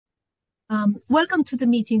Welcome to the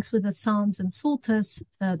meetings with the Psalms and Psalters,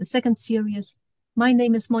 the second series. My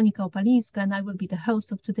name is Monika Opalińska, and I will be the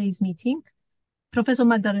host of today's meeting. Professor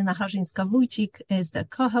Magdalena Harzyńska-Wójcik is the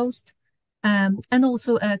co-host and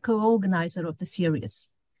also a co-organizer of the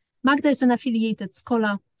series. Magda is an affiliated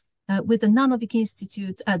scholar with the Nanovic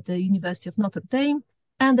Institute at the University of Notre Dame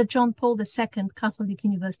and the John Paul II Catholic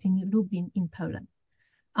University in Lublin in Poland.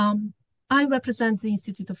 I represent the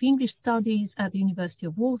Institute of English Studies at the University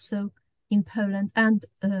of Warsaw in Poland and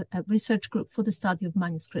a research group for the study of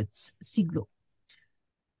manuscripts, SIGLU.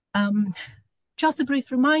 Just a brief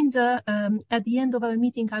reminder, at the end of our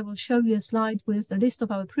meeting, I will show you a slide with a list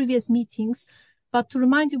of our previous meetings. But to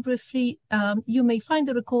remind you briefly, you may find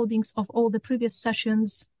the recordings of all the previous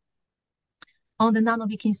sessions on the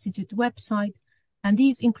Nanovic Institute website. And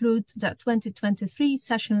these include the 2023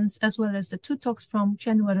 sessions, as well as the two talks from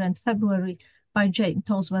January and February by Jane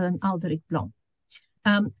Toswell and Alderic Blom.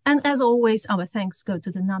 And as always, our thanks go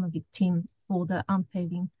to the Nanovic team for the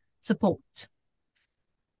unfailing support.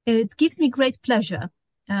 It gives me great pleasure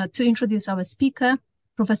to introduce our speaker,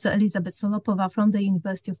 Professor Elizabeth Solopova from the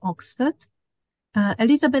University of Oxford.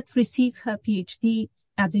 Elizabeth received her PhD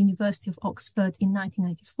at the University of Oxford in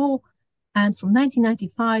 1994, and from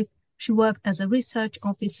 1995, she worked as a research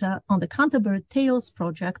officer on the Canterbury Tales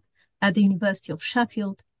project at the University of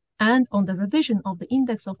Sheffield and on the revision of the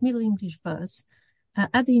Index of Middle English Verse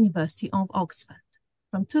at the University of Oxford.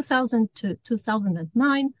 From 2000 to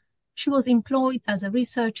 2009, she was employed as a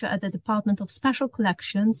researcher at the Department of Special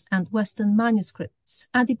Collections and Western Manuscripts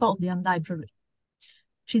at the Bodleian Library.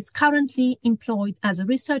 She's currently employed as a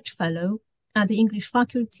research fellow at the English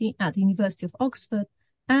faculty at the University of Oxford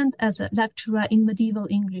and as a lecturer in medieval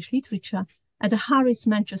English literature at the Harris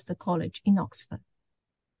Manchester College in Oxford.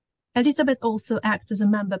 Elizabeth also acts as a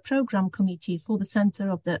member program committee for the Center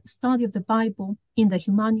of the Study of the Bible in the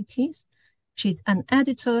Humanities. She's an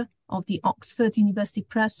editor of the Oxford University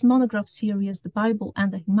Press monograph series, The Bible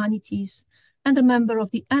and the Humanities, and a member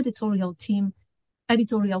of the editorial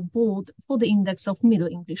board for the Index of Middle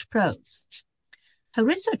English Prose. Her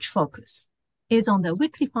research focus is on the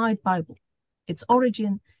Wycliffite Bible, its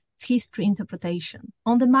origin, its history, interpretation,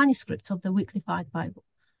 on the manuscripts of the Wycliffite Bible,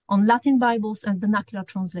 on Latin Bibles and vernacular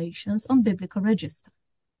translations, on biblical register.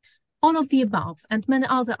 All of the above and many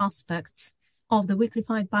other aspects of the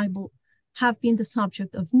Wycliffite Bible have been the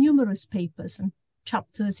subject of numerous papers and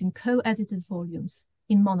chapters in co-edited volumes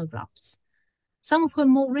in monographs. Some of her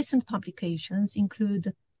more recent publications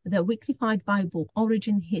include the Wycliffite Bible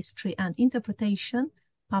Origin, History and Interpretation,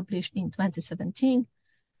 published in 2017,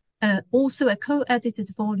 also a co-edited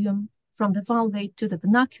volume From the Vulgate to the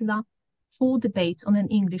Vernacular, 4 Debates on an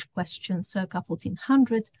English Question circa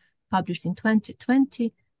 1400, published in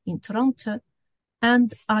 2020 in Toronto.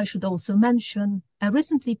 And I should also mention a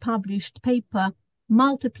recently published paper,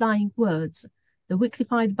 Multiplying Words, the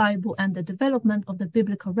Wycliffite Bible and the Development of the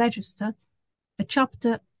Biblical Register, a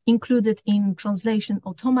chapter included in Translation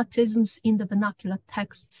Automatisms in the Vernacular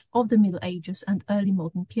Texts of the Middle Ages and Early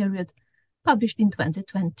Modern Period, published in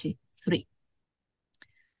 2023.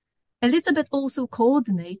 Elizabeth also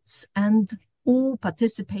coordinates or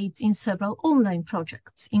participates in several online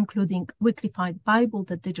projects, including Wycliffite Bible,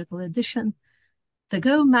 the digital edition, the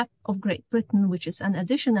Go Map of Great Britain, which is an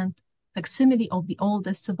edition and facsimile of the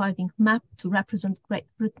oldest surviving map to represent Great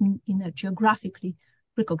Britain in a geographically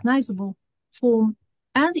recognizable form,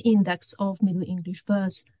 and the Index of Middle English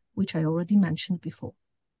Verse, which I already mentioned before.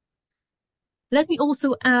 Let me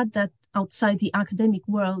also add that outside the academic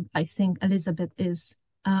world, I think Elizabeth is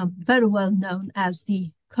very well known as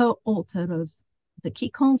the co-author of The Key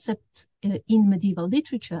Concepts in Medieval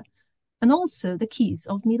Literature and also The Keys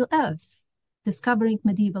of Middle-earth, Discovering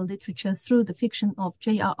Medieval Literature Through the Fiction of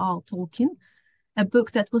J.R.R. Tolkien, a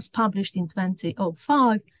book that was published in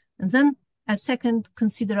 2005, and then a second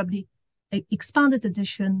considerably expanded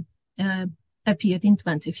edition appeared in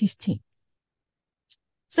 2015.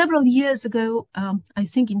 Several years ago, I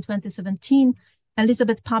think in 2017,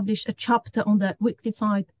 Elizabeth published a chapter on the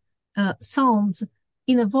Wycliffite Psalms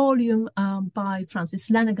in a volume by Francis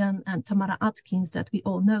Lenigan and Tamara Atkins that we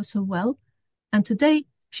all know so well. And today,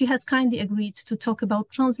 she has kindly agreed to talk about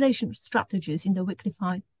translation strategies in the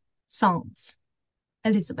Wycliffite Psalms.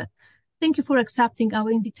 Elizabeth, thank you for accepting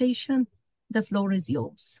our invitation. The floor is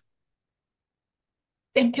yours.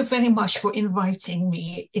 Thank you very much for inviting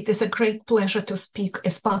me. It is a great pleasure to speak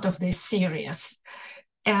as part of this series.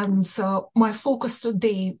 And so my focus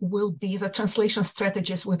today will be the translation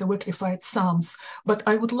strategies with the Wycliffite Psalms, but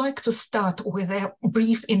I would like to start with a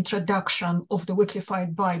brief introduction of the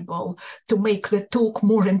Wycliffite Bible to make the talk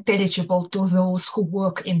more intelligible to those who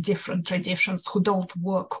work in different traditions, who don't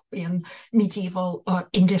work in medieval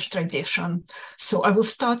English tradition. So I will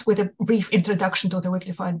start with a brief introduction to the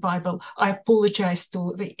Wycliffite Bible. I apologize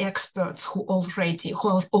to the experts who are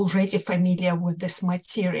already familiar with this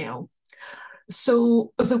material.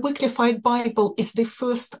 So the Wycliffite Bible is the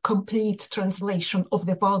first complete translation of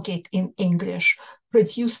the Vulgate in English,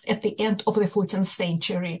 produced at the end of the 14th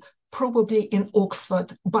century, probably in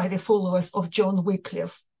Oxford by the followers of John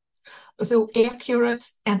Wycliffe. Though accurate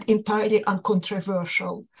and entirely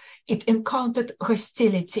uncontroversial, it encountered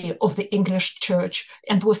hostility of the English church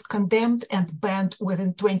and was condemned and banned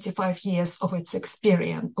within 25 years of its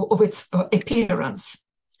appearance.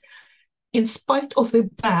 In spite of the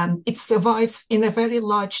ban, it survives in a very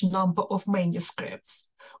large number of manuscripts.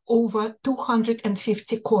 Over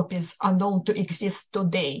 250 copies are known to exist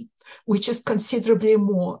today, which is considerably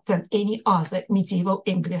more than any other medieval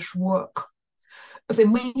English work. The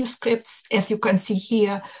manuscripts, as you can see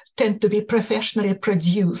here, tend to be professionally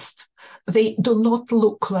produced. They do not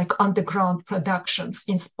look like underground productions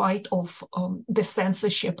in spite of the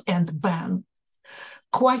censorship and ban.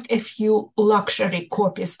 Quite a few luxury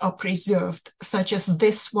copies are preserved, such as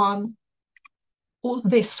this one or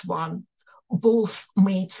this one, both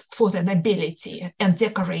made for the nobility and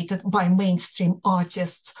decorated by mainstream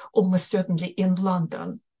artists, almost certainly in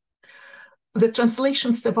London. The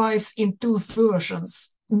translation survives in two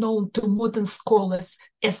versions, known to modern scholars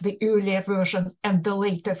as the earlier version and the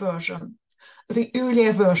later version. The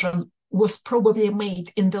earlier version was probably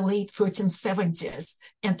made in the late 1370s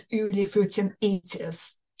and early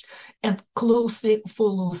 1380s, and closely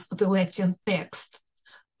follows the Latin text.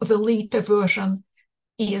 The later version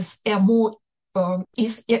is a more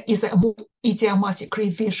idiomatic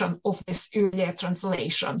revision of this earlier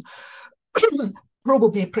translation,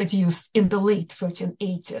 probably produced in the late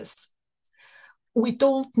 1380s. We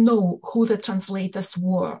don't know who the translators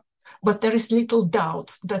were, but there is little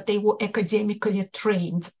doubt that they were academically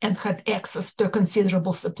trained and had access to a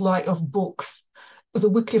considerable supply of books. The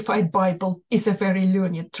Wycliffite Bible is a very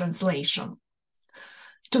learned translation.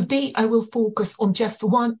 Today, I will focus on just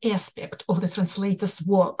one aspect of the translator's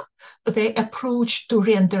work, their approach to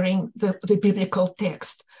rendering the biblical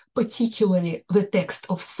text, particularly the text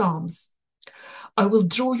of Psalms. I will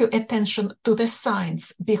draw your attention to the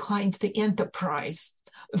science behind the enterprise.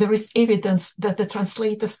 There is evidence that the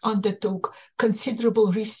translators undertook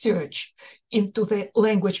considerable research into the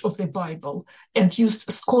language of the Bible and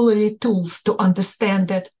used scholarly tools to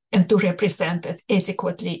understand it and to represent it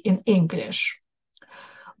adequately in English.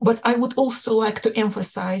 But I would also like to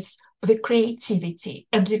emphasize the creativity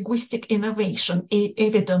and linguistic innovation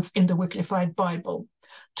evidence in the Wycliffite Bible.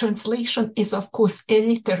 Translation is, of course, a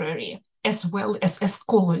literary as well as a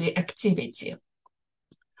scholarly activity.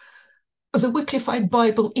 The Wycliffite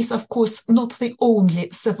Bible is, of course, not the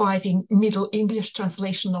only surviving Middle English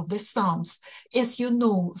translation of the Psalms. As you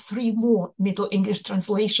know, 3 more Middle English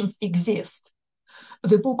translations exist.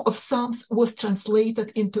 The Book of Psalms was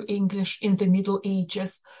translated into English in the Middle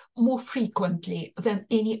Ages more frequently than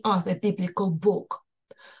any other biblical book.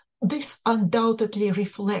 This undoubtedly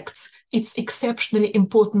reflects its exceptionally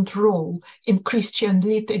important role in Christian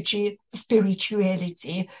liturgy,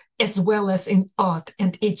 spirituality, as well as in art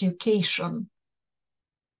and education.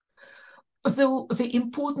 Though the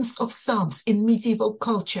importance of Psalms in medieval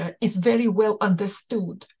culture is very well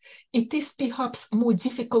understood, it is perhaps more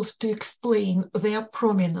difficult to explain their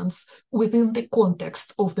prominence within the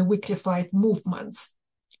context of the Wycliffite movement.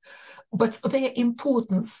 But their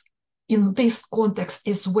importance in this context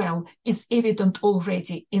as well is evident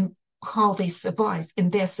already in how they survive, in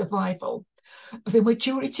their survival. The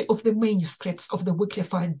majority of the manuscripts of the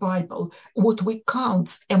Wycliffite Bible, what we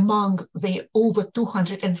count among the over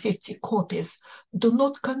 250 copies, do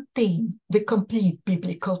not contain the complete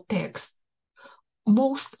biblical text.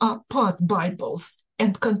 Most are part Bibles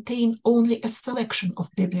and contain only a selection of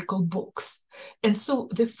biblical books. And so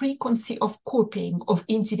the frequency of copying of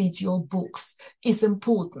individual books is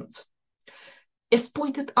important. As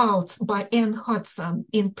pointed out by Anne Hudson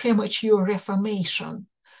in Premature Reformation,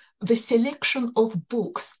 the selection of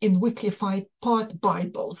books in Wycliffite part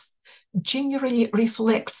Bibles generally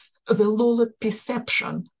reflects the lowered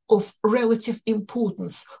perception of relative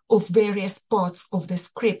importance of various parts of the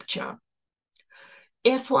scripture.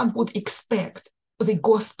 As one would expect, the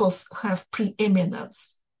Gospels have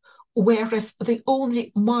preeminence, whereas the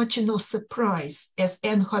only marginal surprise, as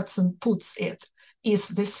Anne Hudson puts it, is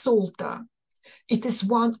the Psalter, It is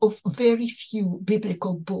one of very few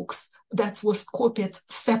biblical books that was copied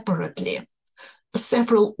separately.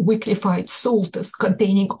 Several Wycliffite Psalters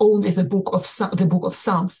containing only the book of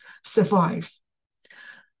Psalms survive.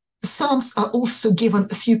 Psalms are also given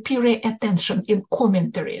superior attention in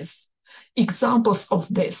commentaries. Examples of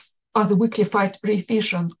this are the Wycliffite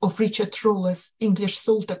revision of Richard Roller's English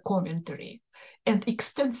Psalter commentary and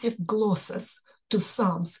extensive glosses to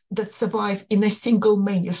Psalms that survive in a single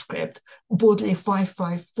manuscript, Bodley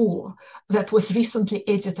 554, that was recently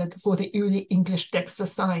edited for the Early English Text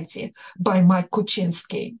Society by Mike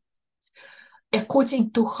Kuczynski.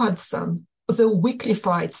 According to Hudson, the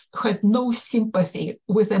Wycliffites had no sympathy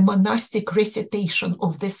with a monastic recitation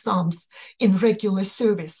of the Psalms in regular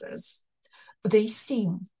services. They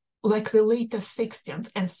seem, like the later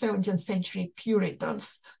 16th and 17th century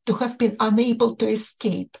Puritans, to have been unable to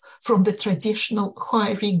escape from the traditional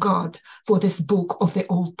high regard for this book of the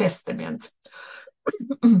Old Testament.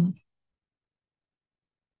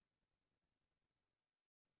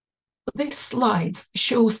 This slide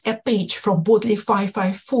shows a page from Bodley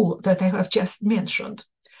 554 that I have just mentioned,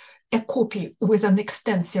 a copy with an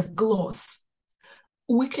extensive gloss.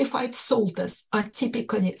 Wycliffite Psalters are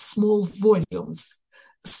typically small volumes,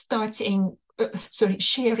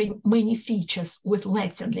 sharing many features with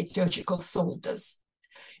Latin liturgical Psalters.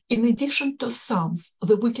 In addition to Psalms,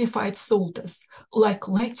 the Wycliffite Psalters, like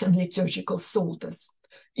Latin liturgical Psalters,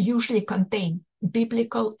 usually contain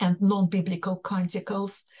biblical and non-biblical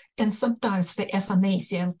canticles, and sometimes the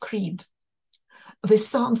Athanasian Creed. The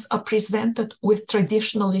Psalms are presented with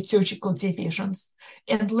traditional liturgical divisions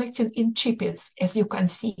and Latin incipits, as you can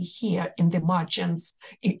see here in the margins,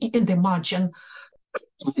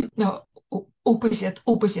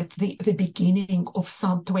 opposite the beginning of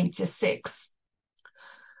Psalm 26.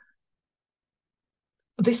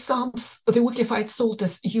 The Psalms, the Wycliffite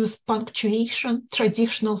Psalters use punctuation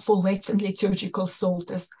traditional for Latin liturgical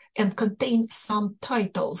Psalters and contain some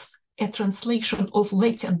titles, a translation of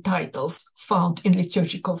Latin titles found in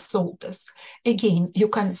liturgical Psalters. Again, you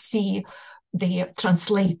can see the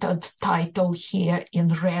translated title here in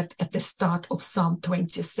red at the start of Psalm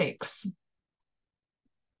 26.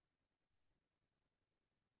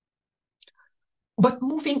 But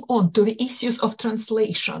moving on to the issues of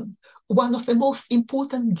translation, one of the most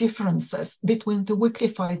important differences between the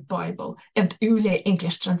Wycliffite Bible and earlier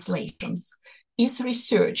English translations is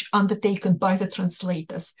research undertaken by the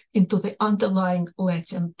translators into the underlying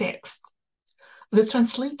Latin text. The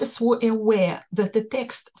translators were aware that the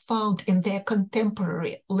text found in their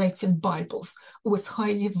contemporary Latin Bibles was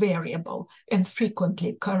highly variable and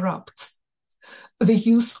frequently corrupt. The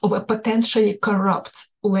use of a potentially corrupt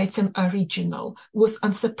Latin original was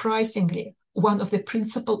unsurprisingly one of the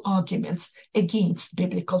principal arguments against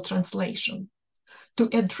biblical translation. To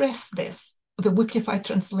address this, the Wycliffite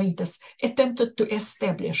translators attempted to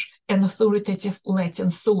establish an authoritative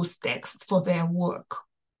Latin source text for their work.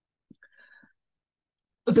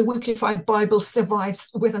 The Wycliffite Bible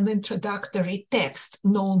survives with an introductory text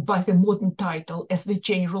known by the modern title as the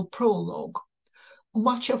General Prologue.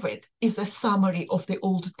 Much of it is a summary of the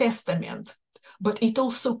Old Testament, but it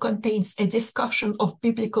also contains a discussion of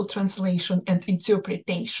biblical translation and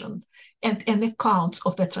interpretation, and an account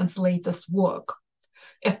of the translator's work.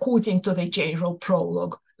 According to the General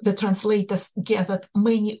Prologue, the translators gathered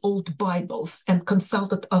many old Bibles and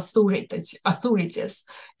consulted authorities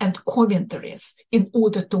and commentaries in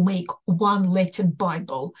order to make one Latin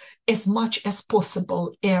Bible as much as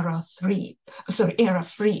possible error-free.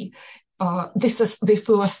 This is the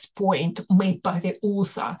first point made by the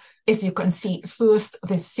author. As you can see, first,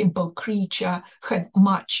 the simple creature had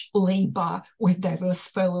much labor with diverse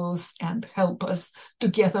fellows and helpers to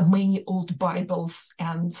gather many old Bibles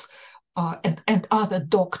and other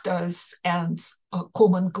doctors and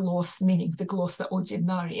common gloss, meaning the glossa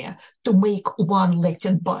ordinaria, to make one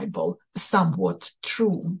Latin Bible somewhat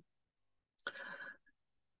true.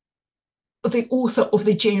 The author of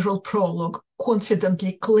the General Prologue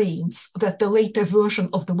confidently claims that the later version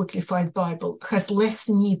of the Wycliffite Bible has less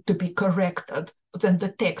need to be corrected than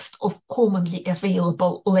the text of commonly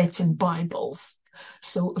available Latin Bibles.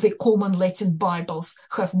 So the common Latin Bibles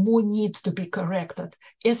have more need to be corrected,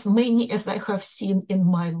 as many as I have seen in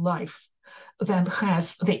my life, than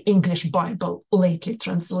has the English Bible lately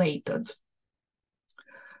translated.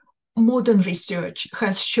 Modern research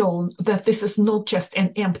has shown that this is not just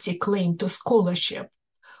an empty claim to scholarship.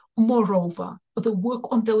 Moreover, the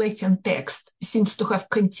work on the Latin text seems to have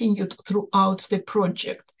continued throughout the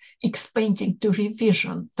project, expanding to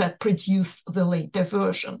revision that produced the later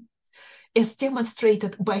version. As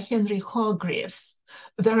demonstrated by Henry Hargreaves,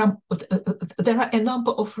 there are a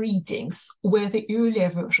number of readings where the earlier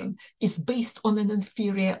version is based on an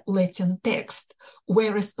inferior Latin text,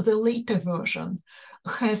 whereas the later version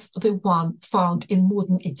has the one found in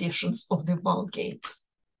modern editions of the Vulgate.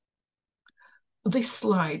 This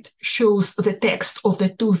slide shows the text of the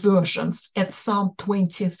two versions at Psalm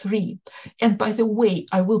 23. And by the way,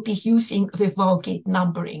 I will be using the Vulgate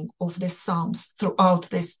numbering of the Psalms throughout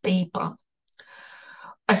this paper.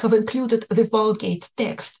 I have included the Vulgate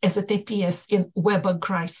text as it appears in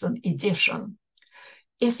Weber-Grayson edition.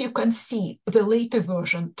 As you can see, the later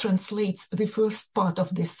version translates the first part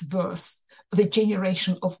of this verse, the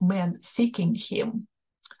generation of men seeking him.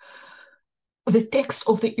 The text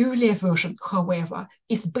of the earlier version, however,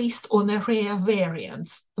 is based on a rare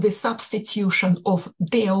variant, the substitution of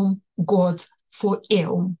Deum, God, for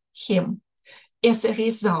Eum, him. As a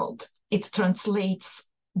result, it translates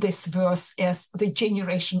this verse as the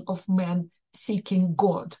generation of men seeking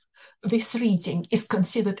God. This reading is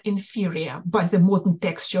considered inferior by the modern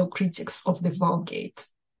textual critics of the Vulgate.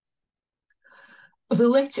 The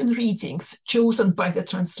Latin readings chosen by the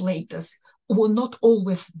translators were not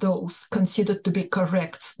always those considered to be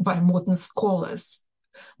correct by modern scholars,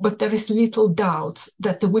 but there is little doubt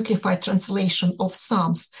that the Wycliffite translation of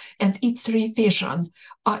Psalms and its revision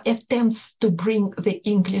are attempts to bring the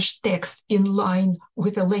English text in line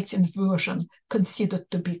with the Latin version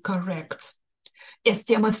considered to be correct. As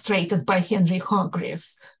demonstrated by Henry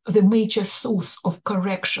Hargreaves, the major source of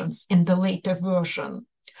corrections in the later version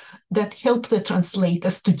that help the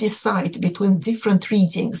translators to decide between different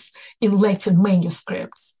readings in Latin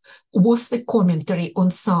manuscripts was the commentary on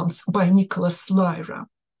Psalms by Nicholas Lyra.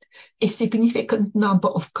 A significant number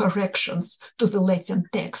of corrections to the Latin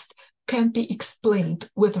text can be explained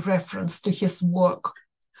with reference to his work.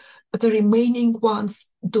 The remaining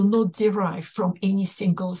ones do not derive from any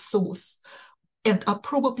single source and are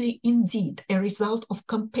probably indeed a result of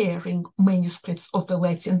comparing manuscripts of the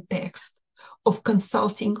Latin text, of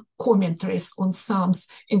consulting commentaries on Psalms,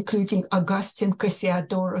 including Augustine,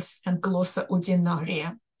 Cassiodorus, and Glossa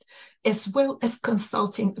Ordinaria, as well as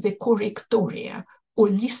consulting the correctoria, or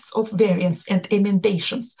lists of variants and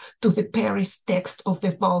emendations to the Paris text of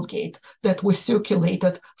the Vulgate that were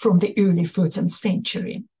circulated from the early 13th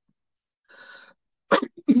century.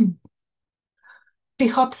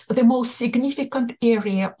 Perhaps the most significant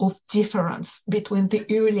area of difference between the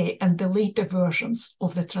early and the later versions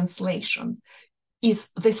of the translation is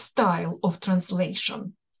the style of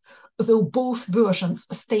translation. Though both versions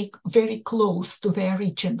stay very close to the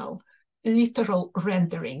original, literal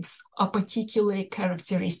renderings are particularly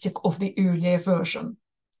characteristic of the earlier version.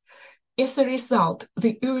 As a result,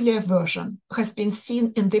 the earlier version has been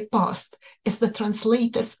seen in the past as the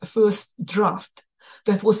translator's first draft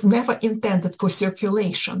that was never intended for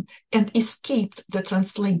circulation and escaped the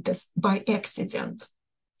translators by accident.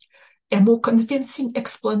 A more convincing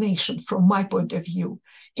explanation from my point of view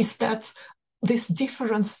is that this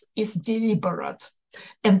difference is deliberate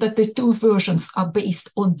and that the two versions are based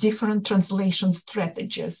on different translation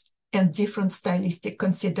strategies and different stylistic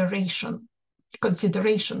considerations.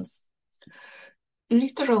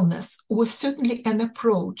 Literalness was certainly an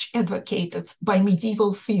approach advocated by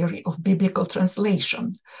medieval theory of biblical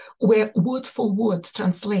translation, where word-for-word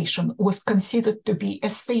translation was considered to be a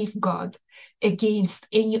safeguard against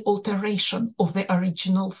any alteration of the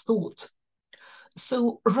original thought.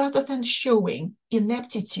 So rather than showing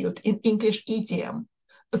ineptitude in English idiom,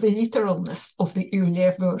 the literalness of the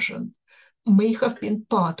earlier version may have been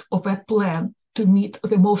part of a plan to meet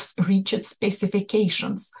the most rigid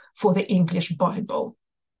specifications for the English Bible.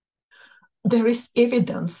 There is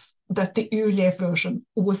evidence that the earlier version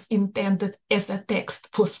was intended as a text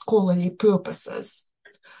for scholarly purposes.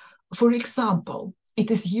 For example, it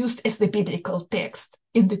is used as the biblical text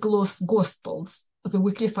in the glossed Gospels, the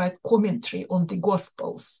Wycliffite commentary on the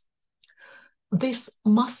Gospels. This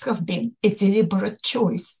must have been a deliberate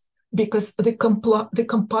choice because the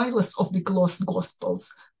compilers of the glossed Gospels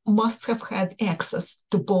must have had access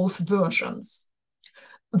to both versions.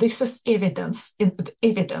 This is evidence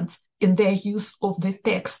in their use of the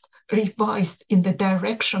text revised in the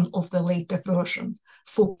direction of the later version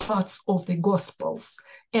for parts of the Gospels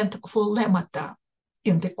and for lemata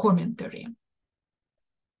in the commentary.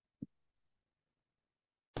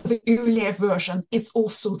 The earlier version is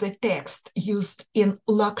also the text used in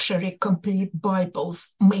luxury complete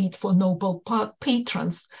Bibles made for noble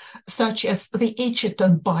patrons, such as the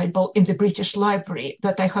Edgerton Bible in the British Library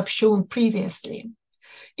that I have shown previously.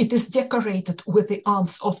 It is decorated with the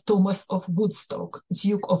arms of Thomas of Woodstock,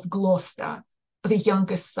 Duke of Gloucester, the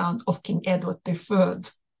youngest son of King Edward III.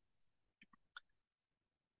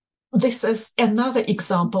 This is another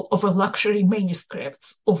example of a luxury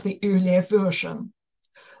manuscript of the earlier version.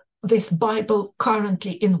 This Bible,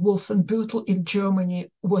 currently in Wolfenbüttel in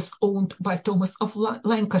Germany, was owned by Thomas of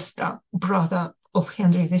Lancaster, brother of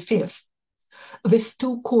Henry V. These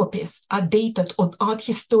two copies are dated on art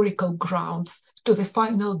historical grounds to the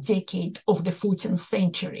final decade of the 14th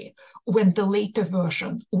century, when the later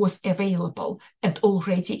version was available and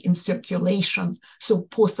already in circulation, so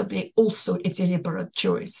possibly also a deliberate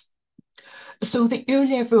choice. So the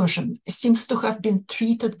earlier version seems to have been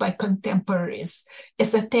treated by contemporaries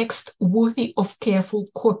as a text worthy of careful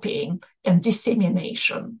copying and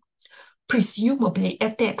dissemination, presumably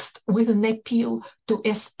a text with an appeal to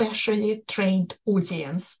a specially trained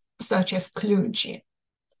audience, such as clergy.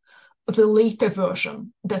 The later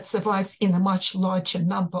version, that survives in a much larger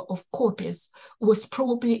number of copies, was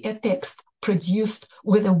probably a text produced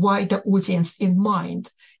with a wider audience in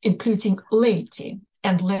mind, including laity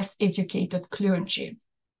and less educated clergy.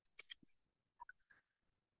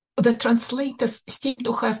 The translators seem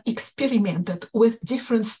to have experimented with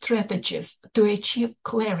different strategies to achieve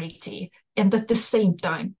clarity and at the same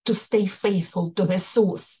time to stay faithful to the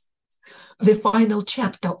source. The final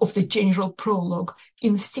chapter of the general prologue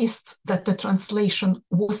insists that the translation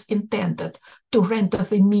was intended to render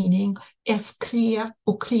the meaning as clear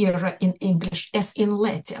or clearer in English as in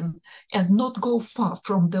Latin, and not go far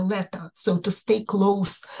from the letter, so to stay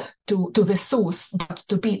close to the source, but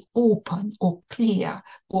to be open or clear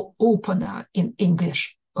or opener in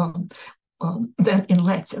English than in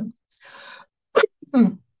Latin.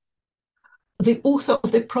 The author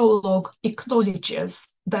of the prologue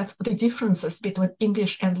acknowledges that the differences between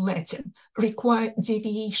English and Latin require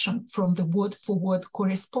deviation from the word-for-word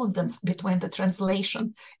correspondence between the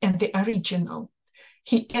translation and the original.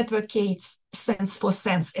 He advocates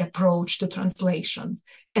sense-for-sense approach to translation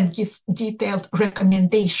and gives detailed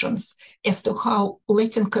recommendations as to how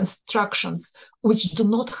Latin constructions, which do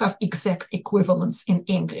not have exact equivalents in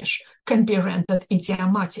English, can be rendered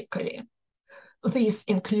idiomatically. These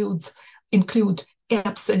include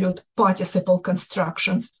absolute participle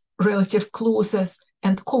constructions, relative clauses,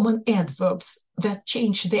 and common adverbs that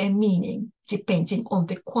change their meaning depending on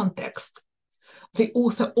the context. The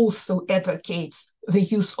author also advocates the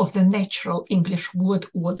use of the natural English word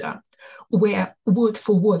order, where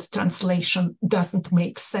word-for-word translation doesn't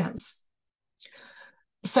make sense.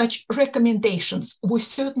 Such recommendations were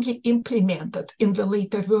certainly implemented in the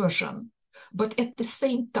later version, but at the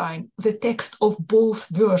same time, the text of both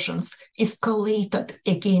versions is collated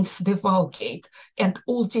against the Vulgate, and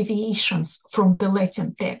all deviations from the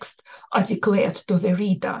Latin text are declared to the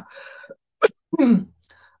reader.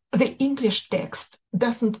 The English text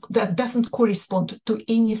that doesn't correspond to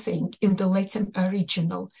anything in the Latin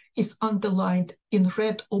original is underlined in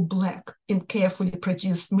red or black in carefully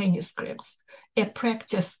produced manuscripts, a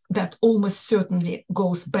practice that almost certainly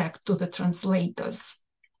goes back to the translators.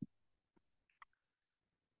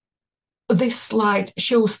 This slide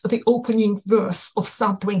shows the opening verse of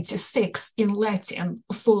Psalm 26 in Latin,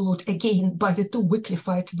 followed again by the two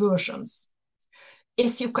Wycliffite versions.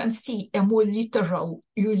 As you can see, a more literal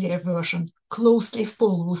earlier version closely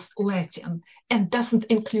follows Latin and doesn't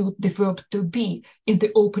include the verb to be in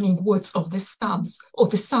the opening words of the psalm,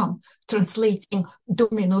 translating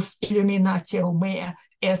Dominus illuminatio mea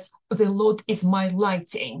as the Lord is my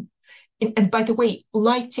lighting. And by the way,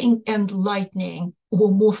 lighting and lightning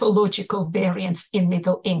were morphological variants in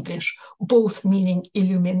Middle English, both meaning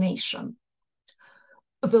illumination.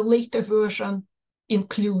 The later version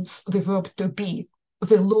includes the verb to be.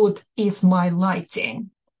 The Lord is my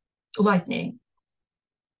lightning. The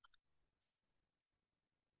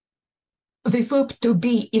verb to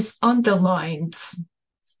be is underlined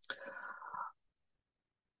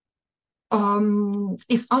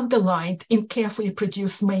in carefully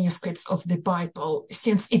produced manuscripts of the Bible,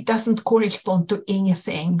 since it doesn't correspond to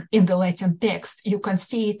anything in the Latin text. You can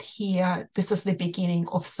see it here. This is the beginning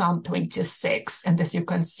of Psalm 26, and as you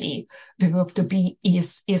can see, the verb to be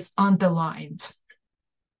is underlined.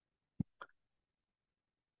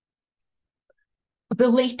 The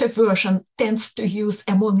later version tends to use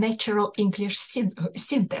a more natural English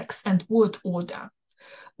syntax and word order.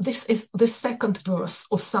 This is the second verse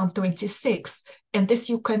of Psalm 26, and as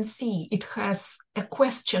you can see, it has a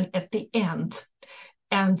question at the end.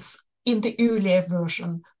 And in the earlier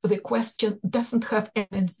version, the question doesn't have an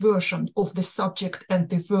inversion of the subject and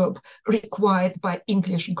the verb required by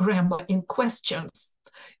English grammar in questions.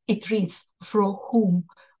 It reads, "For whom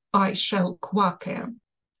I shall quake."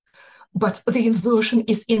 But the inversion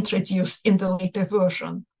is introduced in the later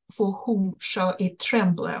version, "For whom shall it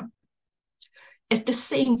tremble?" At the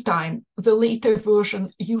same time, the later version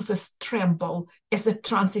uses tremble as a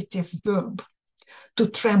transitive verb. To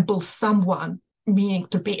tremble someone, meaning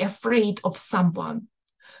to be afraid of someone.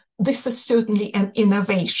 This is certainly an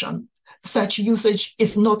innovation. Such usage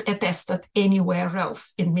is not attested anywhere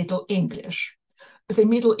else in Middle English. The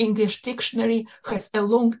Middle English dictionary has a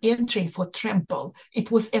long entry for tremble.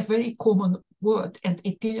 It was a very common word, and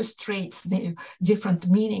it illustrates the different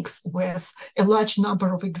meanings with a large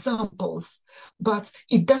number of examples, but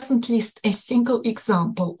it doesn't list a single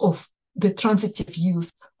example of the transitive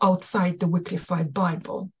use outside the Wycliffite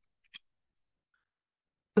Bible.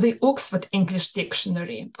 The Oxford English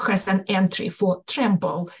Dictionary has an entry for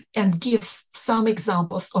tremble and gives some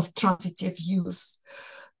examples of transitive use,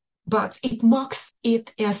 but it marks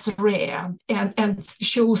it as rare and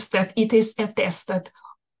shows that it is attested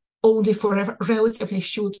only for a relatively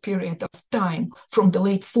short period of time, from the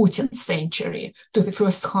late 14th century to the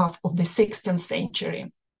first half of the 16th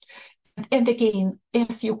century. And again,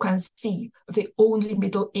 as you can see, the only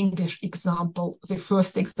Middle English example, the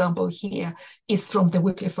first example here, is from the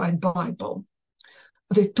Wycliffite Bible.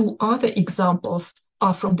 The two other examples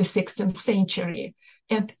are from the 16th century,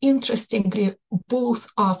 and interestingly, both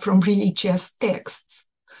are from religious texts.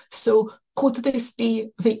 So could this be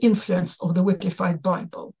the influence of the Wycliffite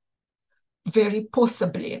Bible? Very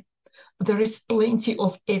possibly. There is plenty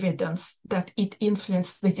of evidence that it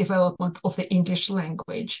influenced the development of the English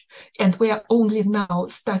language, and we are only now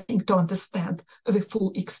starting to understand the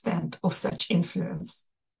full extent of such influence.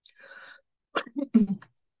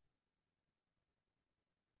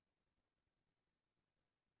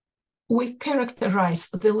 We characterize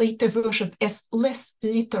the later version as less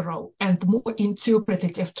literal and more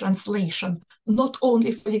interpretative translation, not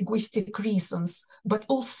only for linguistic reasons, but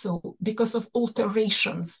also because of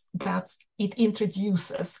alterations that it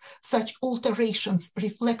introduces. Such alterations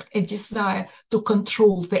reflect a desire to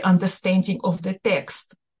control the understanding of the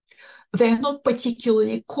text. They are not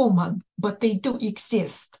particularly common, but they do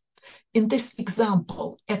exist. In this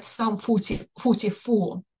example, at Psalm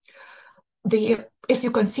 44, as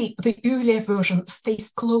you can see, the earlier version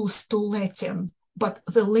stays close to Latin, but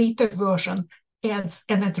the later version adds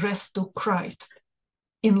an address to Christ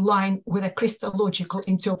in line with a Christological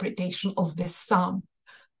interpretation of this psalm.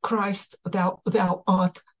 Christ, thou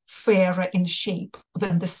art fairer in shape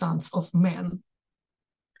than the sons of men.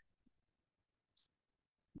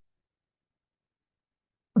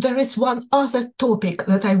 There is one other topic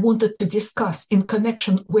that I wanted to discuss in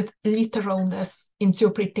connection with literalness,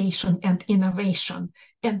 interpretation, and innovation,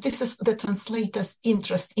 and this is the translator's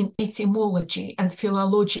interest in etymology and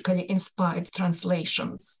philologically inspired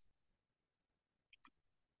translations.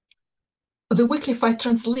 The Wycliffite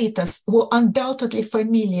translators were undoubtedly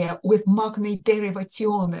familiar with Magnae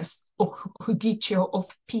Derivationes, or Judicium of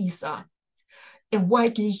Pisa, a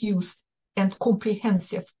widely used and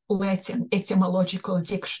comprehensive Latin etymological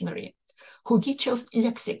dictionary. Judicium's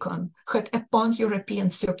lexicon had a pan-European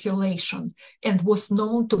circulation and was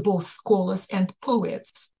known to both scholars and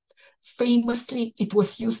poets. Famously, it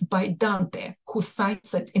was used by Dante, who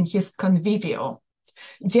cites it in his Convivio.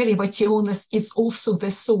 Derivationes is also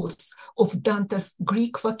the source of Dante's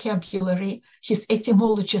Greek vocabulary, his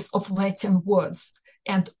etymologies of Latin words,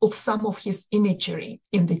 and of some of his imagery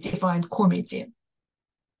in the Divine Comedy.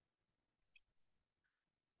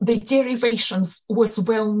 The derivations was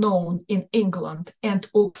well known in England and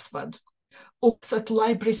Oxford. Oxford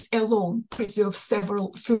libraries alone preserve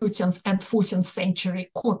several 13th and 14th century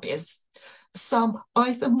copies, some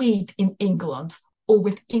either made in England or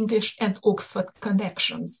with English and Oxford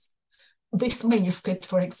connections. This manuscript,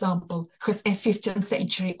 for example, has a 15th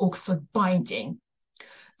century Oxford binding.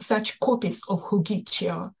 Such copies of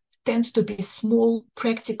Judicium tend to be small,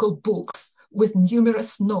 practical books with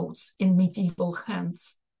numerous notes in medieval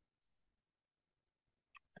hands.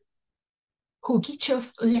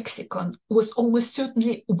 Judicium's lexicon was almost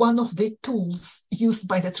certainly one of the tools used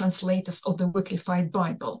by the translators of the Wycliffite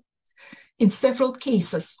Bible. In several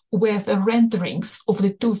cases where the renderings of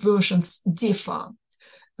the two versions differ,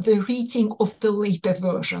 the reading of the later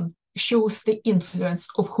version shows the influence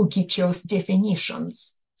of Judicium's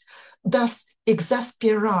definitions. Thus,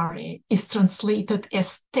 exasperare is translated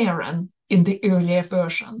as terran in the earlier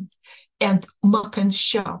version and machen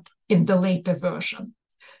sharp in the later version.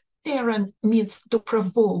 Terran means to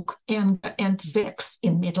provoke, anger, and vex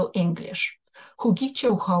in Middle English.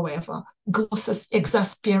 Judicium, however, glosses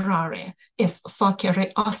exasperare as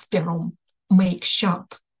facere asperum, make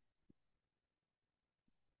sharp.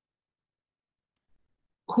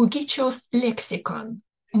 Judicium's lexicon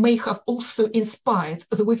may have also inspired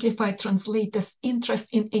the Wycliffite translators'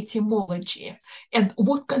 interest in etymology and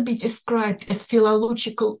what can be described as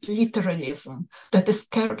philological literalism that is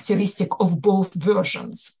characteristic of both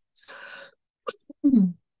versions.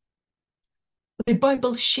 The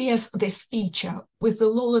Bible shares this feature with the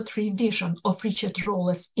Lollet revision of Richard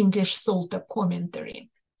Rolle's English Psalter commentary.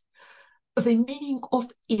 The meaning of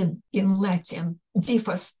in Latin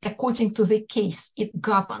differs according to the case it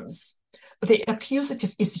governs. The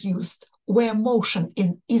accusative is used where motion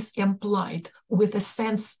in is implied with a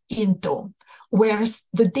sense into, whereas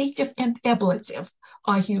the dative and ablative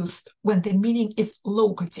are used when the meaning is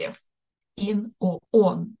locative, in or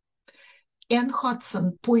on. Anne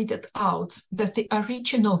Hudson pointed out that the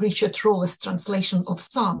original Richard Rolle's translation of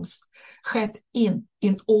Psalms had in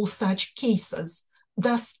all such cases,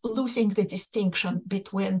 thus losing the distinction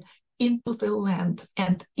between into the land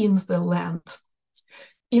and in the land.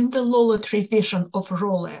 In the Lollet revision of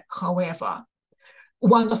Rolle, however,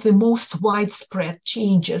 one of the most widespread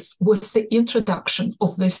changes was the introduction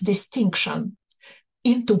of this distinction.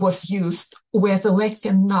 Into was used where the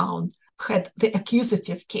Latin noun had the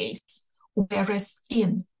accusative case, whereas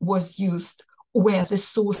in was used where the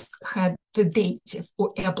source had the dative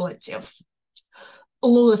or ablative.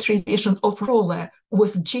 Lollet revision of Rolle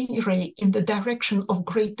was generally in the direction of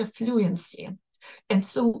greater fluency, and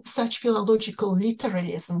so such philological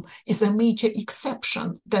literalism is a major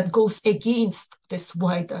exception that goes against this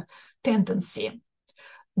wider tendency.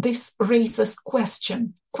 This raises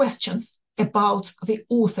questions about the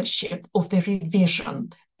authorship of the revision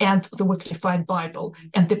and the Wycliffite Bible,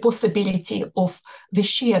 and the possibility of the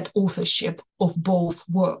shared authorship of both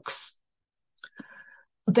works.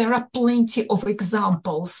 There are plenty of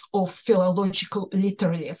examples of philological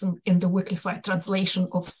literalism in the Wycliffite translation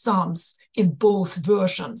of Psalms in both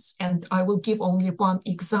versions, and I will give only one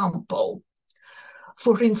example.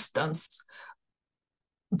 For instance,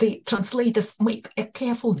 the translators make a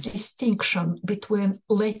careful distinction between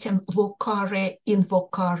Latin vocare,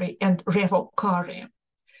 invocare, and revocare.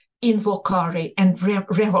 Invocare and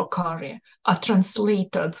revocare are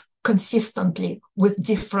translated consistently with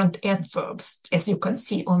different adverbs, as you can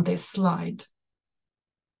see on this slide.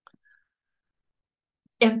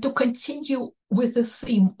 And to continue with the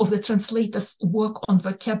theme of the translator's work on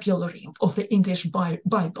vocabulary of the English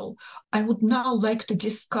Bible, I would now like to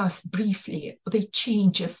discuss briefly the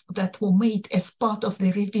changes that were made as part of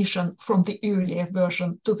the revision from the earlier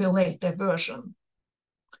version to the later version.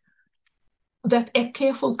 That a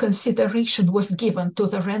careful consideration was given to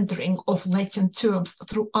the rendering of Latin terms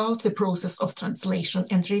throughout the process of translation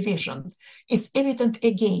and revision is evident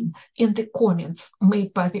again in the comments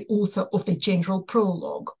made by the author of the general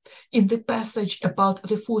prologue, in the passage about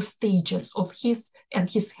the 4 stages of his and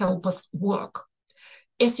his helpers' work.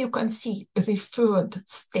 As you can see, the 3rd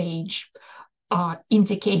stage,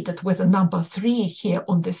 indicated with the number 3 here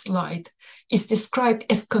on the slide, is described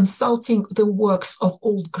as consulting the works of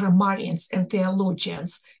old grammarians and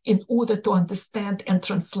theologians in order to understand and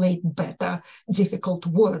translate better difficult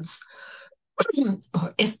words.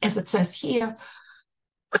 As it says here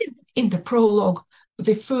in the prologue,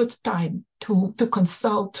 the 3rd time to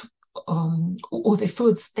consult, or the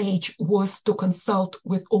 3rd stage was to consult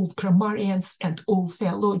with old grammarians and old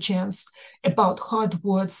theologians about hard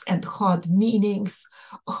words and hard meanings,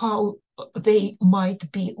 how they might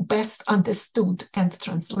be best understood and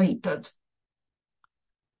translated.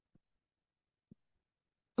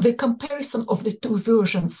 The comparison of the 2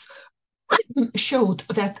 versions showed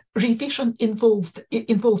that revision involved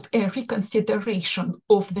a reconsideration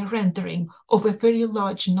of the rendering of a very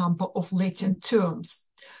large number of Latin terms.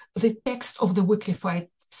 The text of the Wycliffite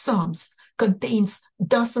Psalms contains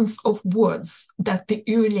dozens of words that the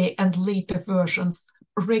earlier and later versions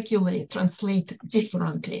regularly translate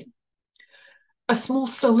differently. A small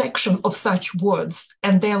selection of such words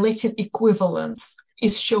and their Latin equivalents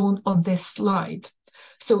is shown on this slide.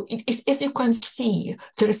 So as you can see,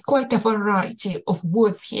 there is quite a variety of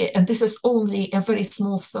words here, and this is only a very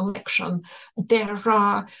small selection. There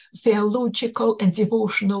are theological and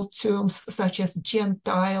devotional terms such as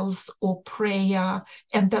Gentiles or prayer,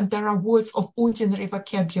 and then there are words of ordinary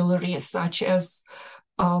vocabulary such as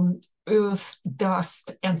earth,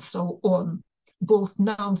 dust, and so on, both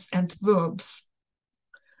nouns and verbs.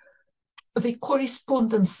 The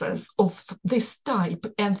correspondences of this type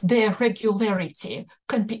and their regularity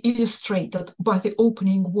can be illustrated by the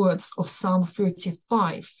opening words of Psalm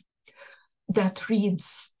 35 that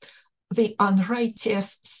reads, "The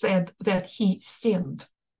unrighteous said that he sinned."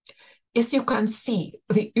 As you can see,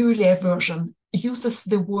 the earlier version uses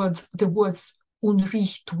the words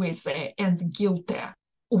unrichtweise and guilty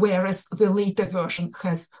whereas the later version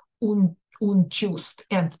has unjust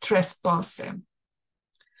and trespasse.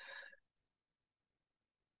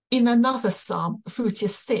 In another psalm,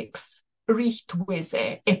 36,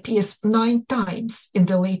 Richtweise appears 9 times in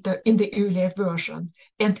the earlier version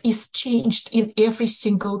and is changed in every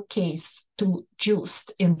single case to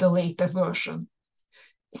just in the later version.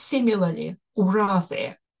 Similarly,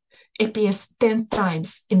 Urave appears 10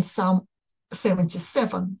 times in Psalm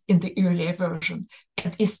 77 in the earlier version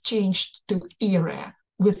and is changed to ire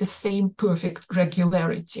with the same perfect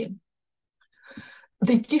regularity.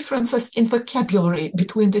 The differences in vocabulary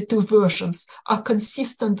between the two versions are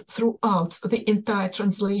consistent throughout the entire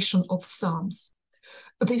translation of Psalms.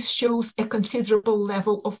 This shows a considerable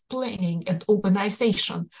level of planning and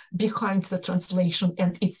organization behind the translation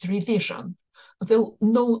and its revision, though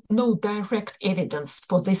no direct evidence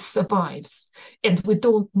for this survives, and we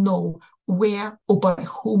don't know where or by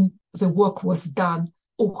whom the work was done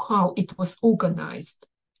or how it was organized.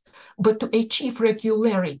 But to achieve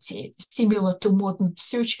regularity, similar to modern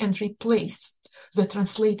search and replace, the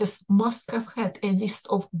translators must have had a list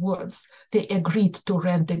of words they agreed to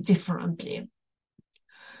render differently.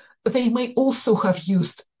 They may also have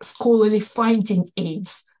used scholarly finding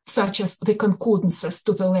aids, such as the concordances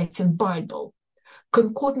to the Latin Bible.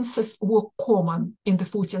 Concordances were common in the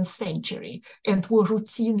 14th century and were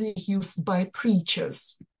routinely used by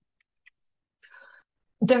preachers.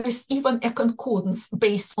 There is even a concordance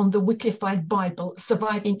based on the Wycliffite Bible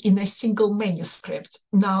surviving in a single manuscript,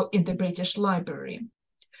 now in the British Library.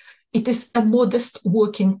 It is a modest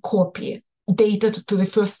working copy, dated to the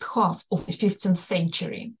first half of the 15th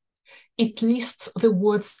century. It lists the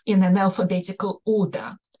words in an alphabetical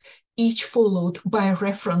order, each followed by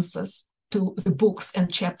references to the books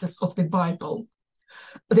and chapters of the Bible.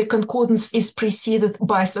 The concordance is preceded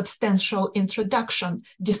by a substantial introduction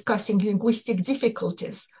discussing linguistic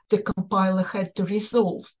difficulties the compiler had to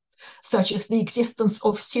resolve, such as the existence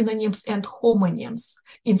of synonyms and homonyms,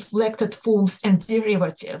 inflected forms and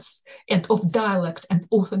derivatives, and of dialect and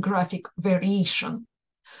orthographic variation.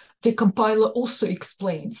 The compiler also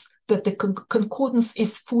explains that the concordance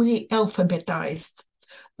is fully alphabetized,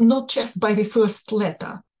 not just by the first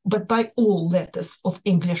letter, but by all letters of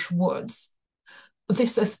English words.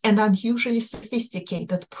 This is an unusually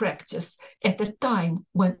sophisticated practice at a time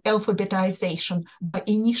when alphabetization by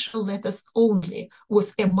initial letters only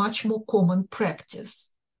was a much more common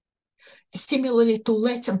practice. Similarly to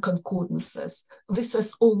Latin concordances, this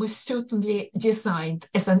is almost certainly designed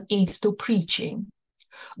as an aid to preaching.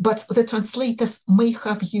 But the translators may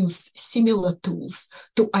have used similar tools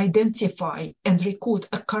to identify and record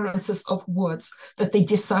occurrences of words that they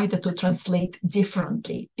decided to translate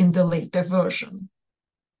differently in the later version.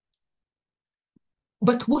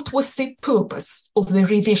 But what was the purpose of the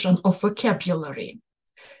revision of vocabulary?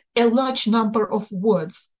 A large number of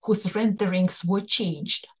words whose renderings were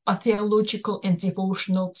changed are theological and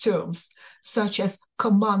devotional terms, such as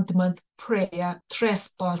commandment, prayer,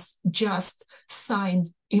 trespass, just, sign,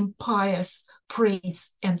 impious,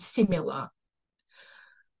 praise, and similar.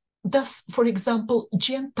 Thus, for example,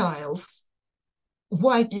 Gentiles,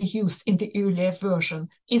 widely used in the earlier version,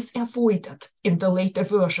 is avoided in the later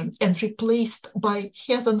version and replaced by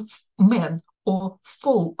heathen men or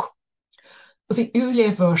folk. The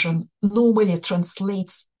earlier version normally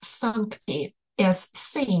translates sancti as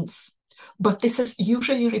saints, but this is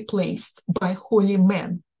usually replaced by holy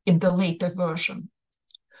men in the later version.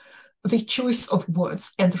 The choice of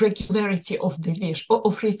words and regularity of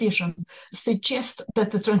revision suggest that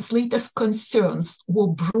the translator's concerns were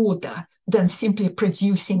broader than simply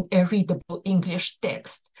producing a readable English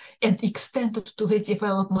text and extended to the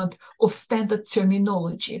development of standard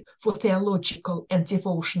terminology for theological and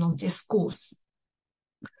devotional discourse.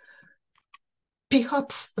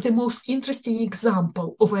 Perhaps the most interesting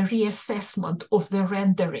example of a reassessment of the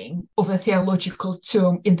rendering of a theological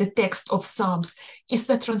term in the text of Psalms is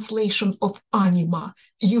the translation of anima,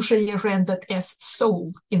 usually rendered as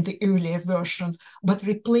soul in the earlier version, but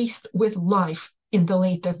replaced with life in the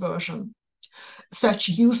later version. Such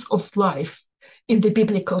use of life in the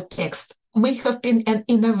biblical text may have been an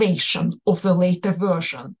innovation of the later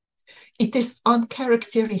version. It is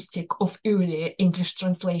uncharacteristic of earlier English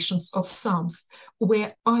translations of Psalms,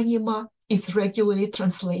 where anima is regularly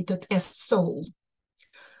translated as soul.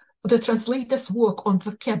 The translator's work on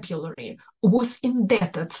vocabulary was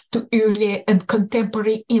indebted to earlier and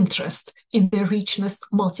contemporary interest in the richness,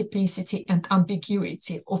 multiplicity, and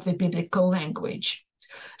ambiguity of the biblical language.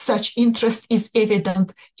 Such interest is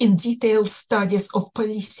evident in detailed studies of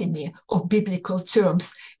polysemy of biblical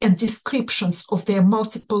terms and descriptions of their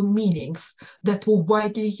multiple meanings that were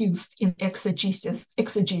widely used in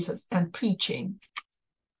exegesis and preaching.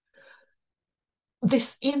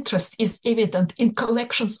 This interest is evident in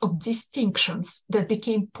collections of distinctions that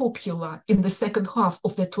became popular in the second half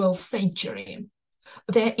of the 12th century.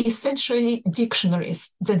 They're essentially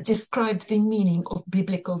dictionaries that describe the meaning of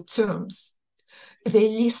biblical terms. They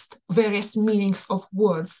list various meanings of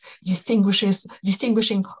words,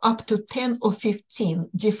 distinguishing up to 10 or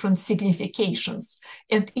 15 different significations,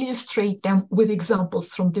 and illustrate them with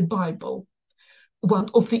examples from the Bible. One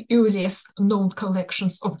of the earliest known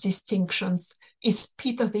collections of distinctions is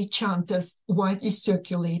Peter the Chanter's widely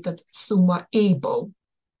circulated Summa Abel.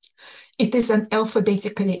 It is an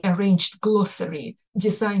alphabetically arranged glossary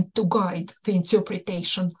designed to guide the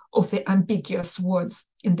interpretation of the ambiguous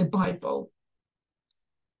words in the Bible.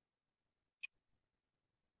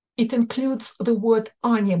 It includes the word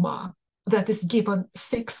anima that is given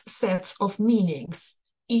 6 sets of meanings,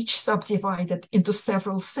 each subdivided into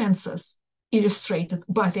several senses, illustrated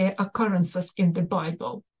by their occurrences in the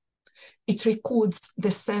Bible. It records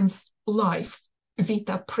the sense life,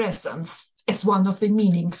 vita presens, as one of the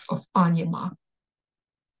meanings of anima.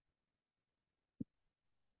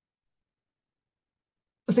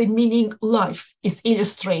 The meaning life is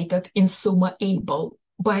illustrated in Summa Abel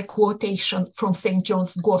by a quotation from St.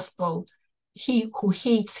 John's Gospel: "He who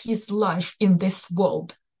hates his life in this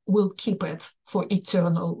world will keep it for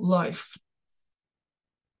eternal life."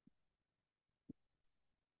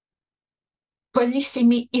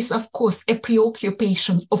 Polysemy is, of course, a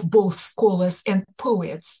preoccupation of both scholars and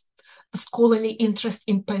poets. Scholarly interest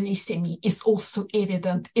in polysemy is also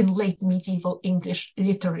evident in late medieval English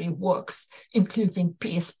literary works, including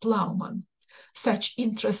P.S. Plowman. Such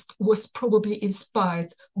interest was probably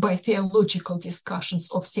inspired by theological discussions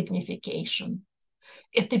of signification.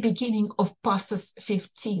 At the beginning of Passus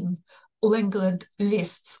 15, Langland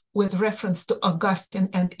lists, with reference to Augustine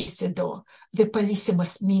and Isidore, the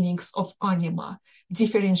polysemous meanings of anima,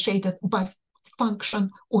 differentiated by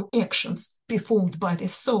function or actions performed by the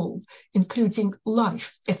soul, including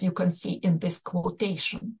life, as you can see in this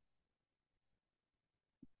quotation.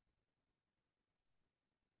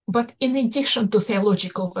 But in addition to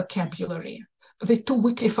theological vocabulary, the 2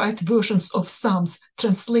 Wycliffite versions of Psalms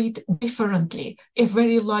translate differently a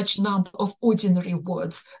very large number of ordinary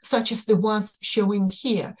words, such as the ones showing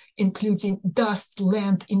here, including dust,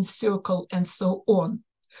 land, encircle, and so on.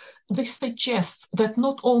 This suggests that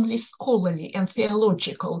not only scholarly and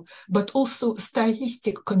theological, but also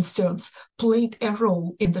stylistic concerns played a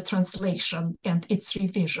role in the translation and its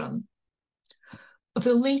revision.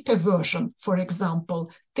 The later version, for example,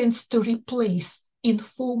 tends to replace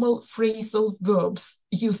informal phrasal verbs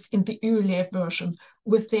used in the earlier version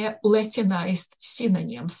with their Latinized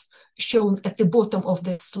synonyms shown at the bottom of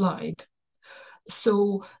the slide.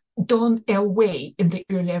 So, "don away" in the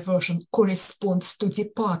earlier version corresponds to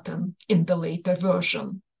 "departen" in the later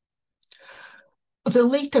version. The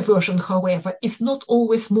later version, however, is not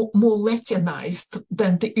always more Latinized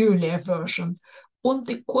than the earlier version. On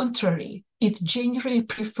the contrary, it generally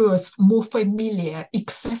prefers more familiar,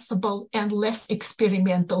 accessible, and less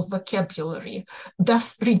experimental vocabulary,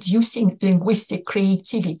 thus reducing linguistic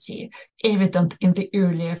creativity evident in the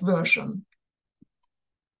earlier version.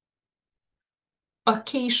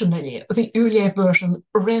 Occasionally, the earlier version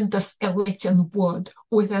renders a Latin word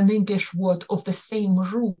with an English word of the same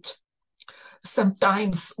root.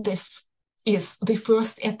 Sometimes this is the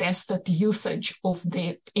first attested usage of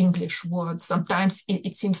the English word. Sometimes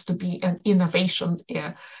it seems to be an innovation,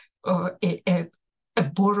 a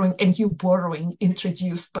new borrowing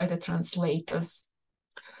introduced by the translators.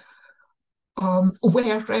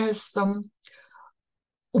 Whereas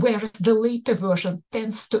the later version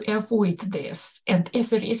tends to avoid this, and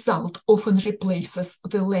as a result often replaces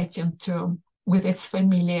the Latin term with its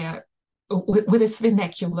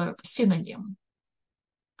vernacular synonym.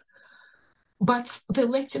 But the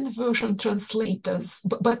Latin version translators,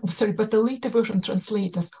 but the later version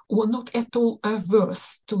translators were not at all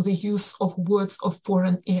averse to the use of words of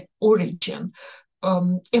foreign origin.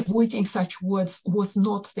 Avoiding such words was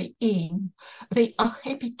not the aim. They are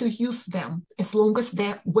happy to use them as long as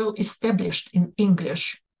they're well established in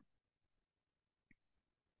English.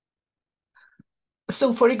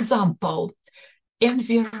 So, for example,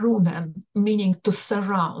 envirunen, meaning to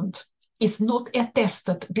surround, is not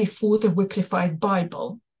attested before the Wycliffite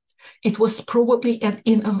Bible. It was probably an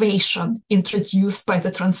innovation introduced by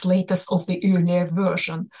the translators of the earlier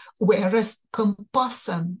version, whereas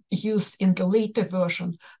compassion used in the later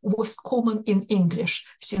version was common in English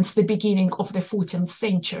since the beginning of the 14th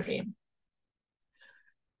century.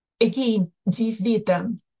 Again,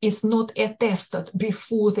 dividend is not attested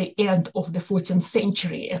before the end of the 14th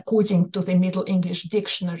century, according to the Middle English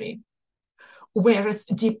Dictionary, whereas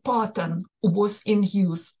departen was in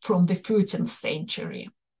use from the 13th century.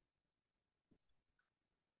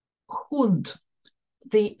 Hund,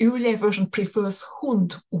 the earlier version prefers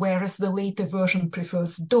hund, whereas the later version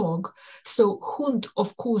prefers dog. So hund,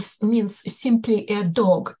 of course, means simply a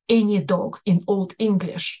dog, any dog in Old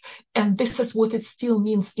English. And this is what it still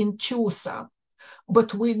means in Chaucer.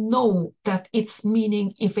 But we know that its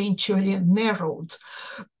meaning eventually narrowed,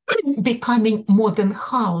 becoming modern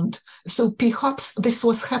hound. So perhaps this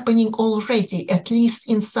was happening already, at least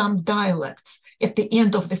in some dialects, at the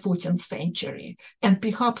end of the 14th century. And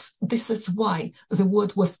perhaps this is why the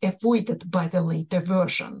word was avoided by the later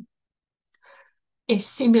version. A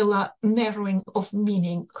similar narrowing of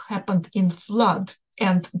meaning happened in flood,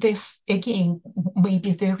 and this, again, may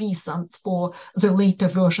be the reason for the later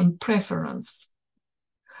version preference.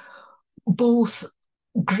 Both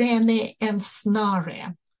grene and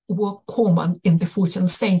snare were common in the 14th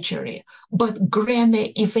century, but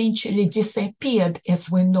grene eventually disappeared,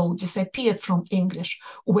 as we know, disappeared from English,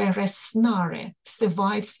 whereas snare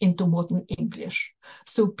survives into modern English.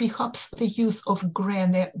 So perhaps the use of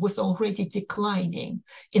grene was already declining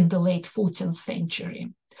in the late 14th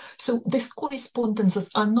century. So these correspondences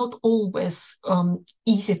are not always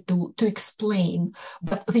easy to explain,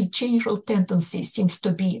 but the general tendency seems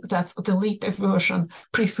to be that the later version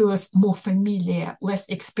prefers more familiar, less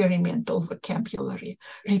experimental vocabulary,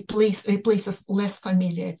 replaces less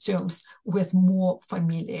familiar terms with more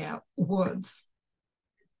familiar words.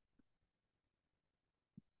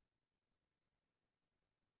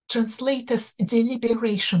 Translators'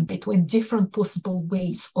 deliberation between different possible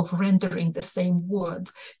ways of rendering the same word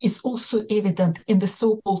is also evident in the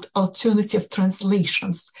so-called alternative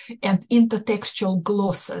translations and intertextual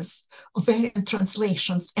glosses, variant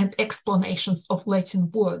translations and explanations of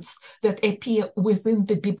Latin words that appear within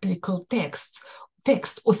the biblical text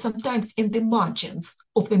or sometimes in the margins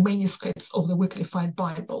of the manuscripts of the Wycliffite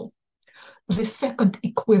Bible. The second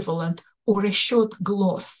equivalent, or a short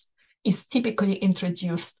gloss, is typically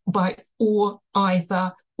introduced by or,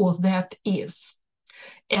 either, or that is,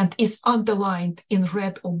 and is underlined in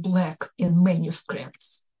red or black in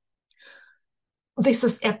manuscripts. This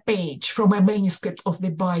is a page from a manuscript of the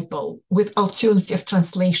Bible with alternative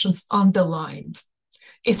translations underlined.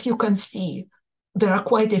 As you can see, there are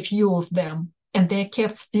quite a few of them, and they're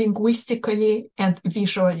kept linguistically and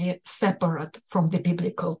visually separate from the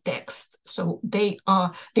biblical text. So they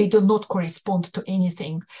do not correspond to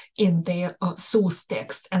anything in their source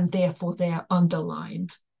text, and therefore they are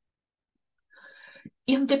underlined.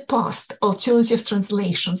 In the past, alternative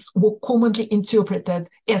translations were commonly interpreted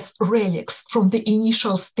as relics from the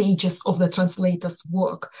initial stages of the translator's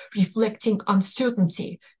work, reflecting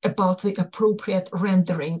uncertainty about the appropriate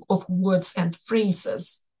rendering of words and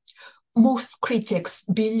phrases. Most critics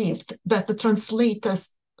believed that the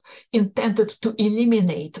translators intended to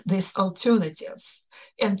eliminate these alternatives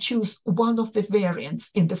and choose one of the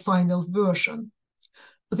variants in the final version.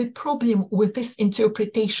 The problem with this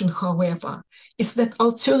interpretation, however, is that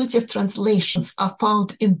alternative translations are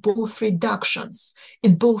found in both redactions,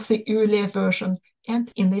 in both the earlier version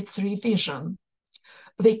and in its revision.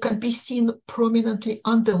 They can be seen prominently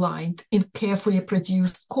underlined in carefully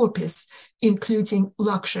produced copies, including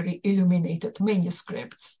luxury illuminated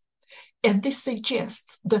manuscripts. And this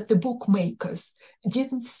suggests that the bookmakers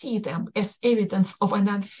didn't see them as evidence of an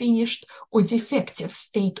unfinished or defective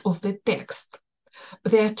state of the text.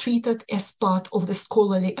 They are treated as part of the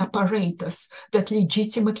scholarly apparatus that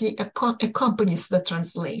legitimately accompanies the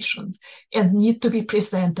translation and need to be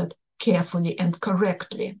presented carefully and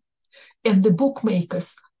correctly. And the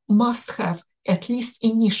bookmakers must have, at least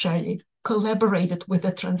initially, collaborated with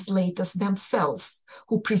the translators themselves,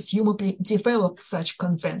 who presumably developed such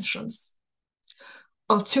conventions.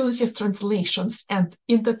 Alternative translations and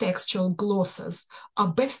intertextual glosses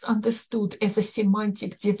are best understood as a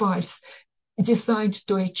semantic device designed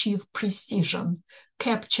to achieve precision,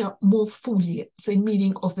 capture more fully the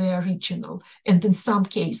meaning of the original, and in some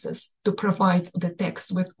cases, to provide the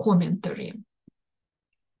text with commentary.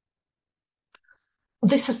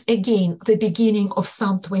 This is again the beginning of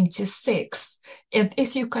Psalm 26, and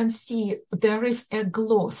as you can see, there is a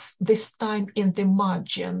gloss, this time in the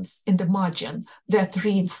margin, that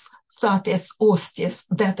reads "that is hostis,"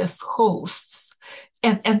 that is hosts,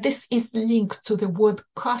 And this is linked to the word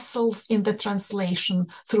castles in the translation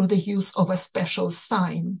through the use of a special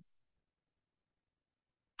sign.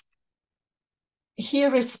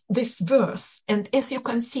 Here is this verse, and as you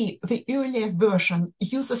can see, the earlier version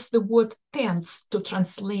uses the word tents to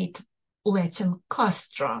translate Latin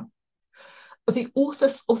castra. The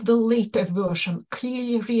authors of the later version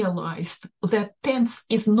clearly realized that tents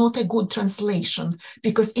is not a good translation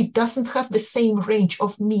because it doesn't have the same range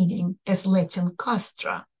of meaning as Latin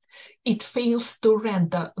castra. It fails to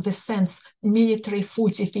render the sense military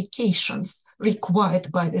fortifications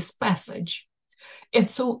required by this passage. And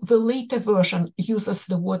so the later version uses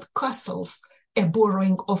the word castles, a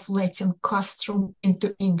borrowing of Latin castrum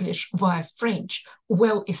into English via French,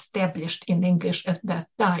 well established in English at that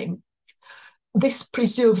time. This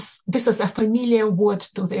is a familiar word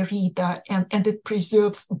to the reader, and it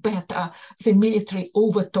preserves better the military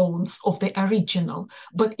overtones of the original,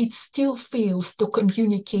 but it still fails to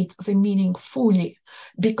communicate the meaning fully,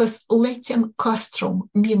 because Latin castrum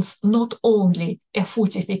means not only a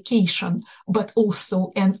fortification, but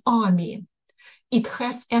also an army. It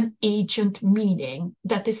has an ancient meaning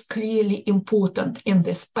that is clearly important in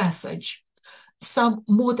this passage. Some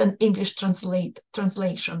modern English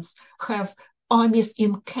translations have armies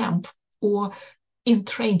in camp or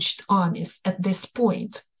entrenched armies at this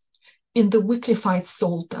point. In the Wycliffite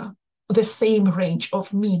Psalter, the same range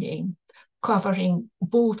of meaning, covering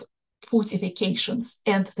both fortifications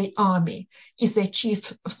and the army, is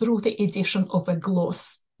achieved through the addition of a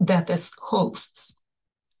gloss, that is, hosts.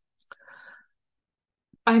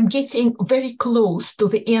 I'm getting very close to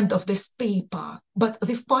the end of this paper, but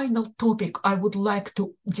the final topic I would like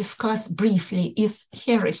to discuss briefly is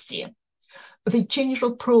heresy. The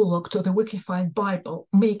general prologue to the Wycliffite Bible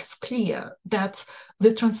makes clear that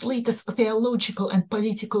the translator's theological and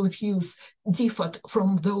political views differed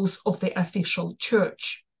from those of the official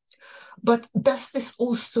church. But does this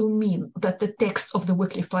also mean that the text of the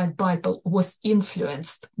Wycliffite Bible was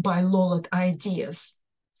influenced by Lollard ideas?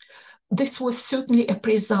 This was certainly a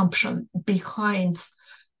presumption behind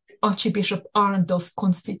Archbishop Arundel's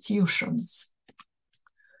constitutions.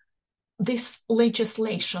 This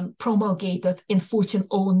legislation, promulgated in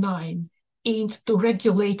 1409, aimed to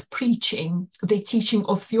regulate preaching, the teaching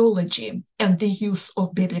of theology, and the use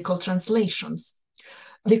of biblical translations.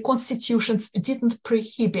 The constitutions didn't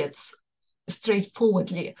prohibit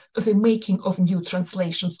straightforwardly the making of new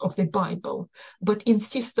translations of the Bible, but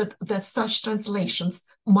insisted that such translations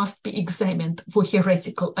must be examined for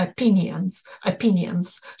heretical opinions.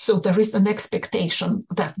 So there is an expectation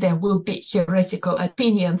that there will be heretical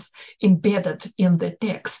opinions embedded in the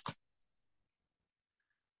text.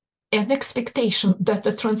 An expectation that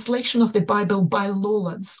the translation of the Bible by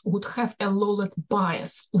Lollards would have a Lollard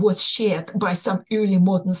bias was shared by some early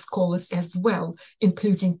modern scholars as well,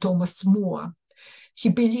 including Thomas More. He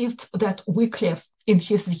believed that Wycliffe, in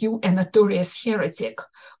his view a notorious heretic,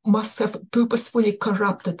 must have purposefully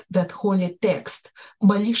corrupted that holy text,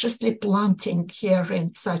 maliciously planting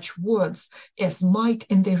herein such words as might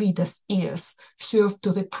in the reader's ears serve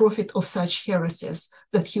to the profit of such heresies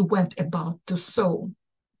that he went about to sow.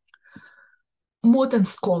 Modern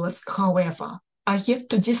scholars, however, are yet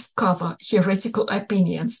to discover heretical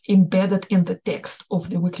opinions embedded in the text of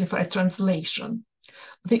the Wycliffite translation.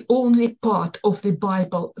 The only part of the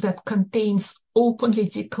Bible that contains openly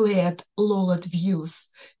declared Lollard views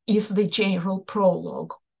is the general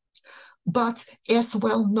prologue. But as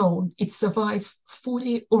well known, it survives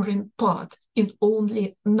fully or in part in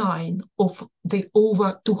only 9 of the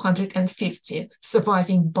over 250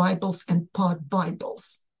 surviving Bibles and part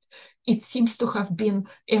Bibles. It seems to have been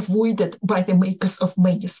avoided by the makers of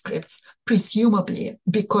manuscripts, presumably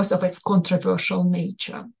because of its controversial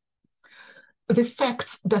nature. The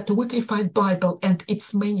fact that the Wycliffite Bible and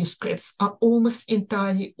its manuscripts are almost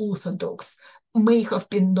entirely orthodox may have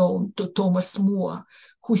been known to Thomas More,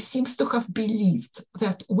 who seems to have believed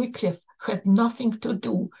that Wycliffe had nothing to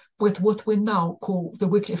do with what we now call the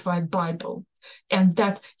Wycliffite Bible, and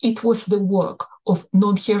that it was the work of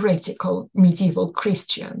non-heretical medieval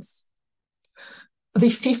Christians. The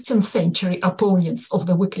 15th century opponents of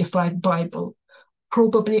the Wycliffite Bible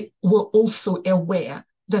probably were also aware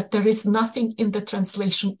that there is nothing in the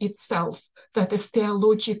translation itself that is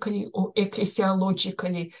theologically or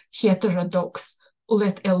ecclesiologically heterodox,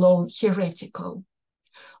 let alone heretical.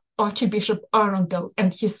 Archbishop Arundel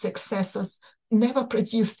and his successors never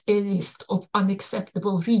produced a list of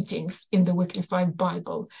unacceptable readings in the Wycliffite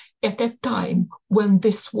Bible at a time when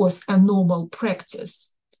this was a normal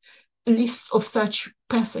practice. Lists of such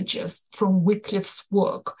passages from Wycliffe's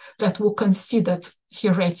work that were considered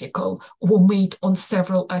heretical were made on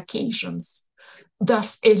several occasions.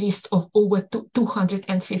 Thus, a list of over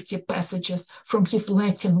 250 passages from his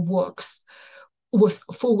Latin works was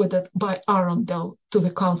forwarded by Arundel to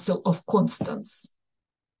the Council of Constance.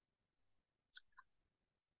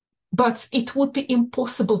 But it would be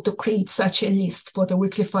impossible to create such a list for the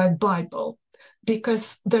Wycliffite Bible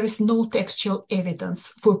because there is no textual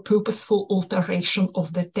evidence for purposeful alteration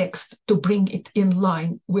of the text to bring it in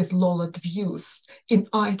line with Lollard views in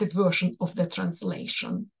either version of the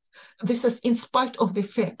translation. This is in spite of the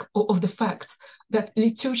fact that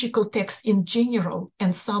liturgical texts in general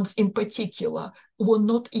and Psalms in particular were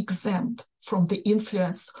not exempt from the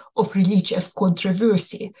influence of religious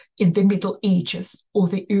controversy in the Middle Ages or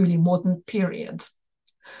the early modern period.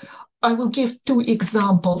 I will give two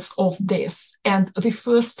examples of this, and the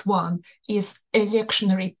first one is a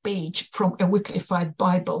lectionary page from a Wycliffite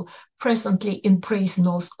Bible presently in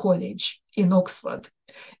Brasenose College in Oxford.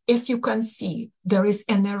 As you can see, there is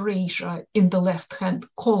an erasure in the left-hand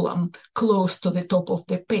column close to the top of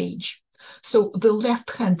the page. So the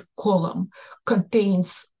left-hand column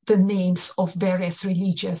contains the names of various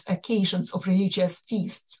religious occasions of religious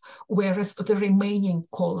feasts, whereas the remaining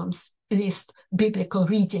columns list biblical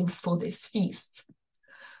readings for these feasts.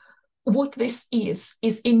 What this is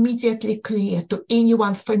immediately clear to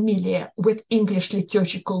anyone familiar with English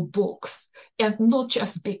liturgical books, and not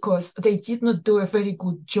just because they did not do a very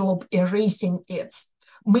good job erasing it,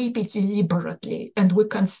 maybe deliberately, and we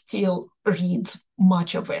can still read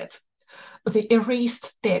much of it. The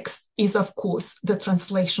erased text is, of course, the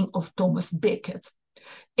translation of Thomas Becket.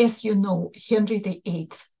 As you know, Henry VIII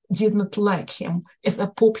did not like him as a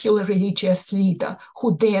popular religious leader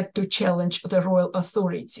who dared to challenge the royal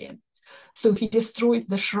authority. So he destroyed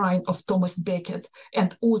the shrine of Thomas Becket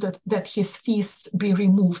and ordered that his feasts be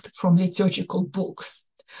removed from liturgical books.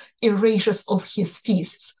 Erasures of his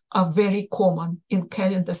feasts are very common in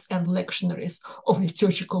calendars and lectionaries of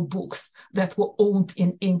liturgical books that were owned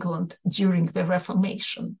in England during the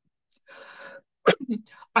Reformation.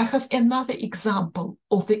 I have another example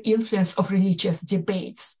of the influence of religious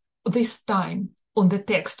debates, this time on the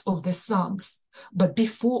text of the Psalms. But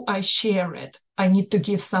before I share it, I need to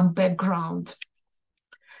give some background.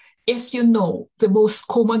 As you know, the most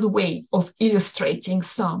common way of illustrating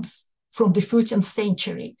Psalms from the 13th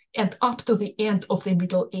century and up to the end of the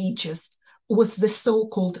Middle Ages was the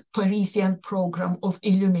so-called Parisian program of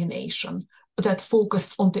illumination that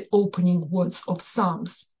focused on the opening words of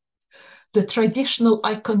Psalms. The traditional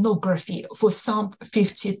iconography for Psalm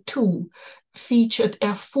 52 featured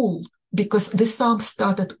a fool because the psalm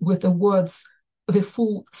started with the words, "The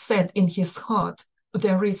fool said in his heart,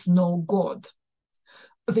 there is no God."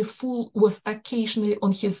 The fool was occasionally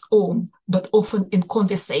on his own, but often in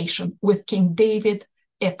conversation with King David,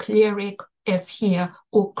 a cleric, as here,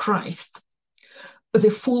 or Christ.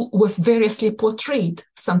 The fool was variously portrayed,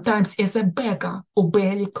 sometimes as a beggar or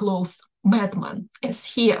barely clothed madman, as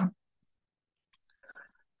here.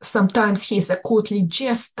 Sometimes he is a courtly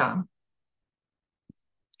jester.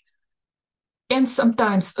 And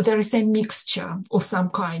sometimes there is a mixture of some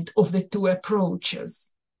kind of the two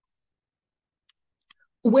approaches.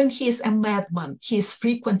 When he is a madman, he is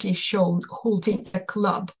frequently shown holding a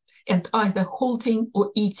club and either holding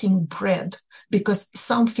or eating bread, because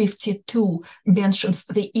Psalm 52 mentions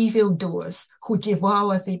the evildoers who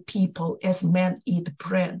devour the people as men eat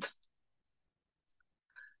bread.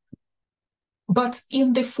 But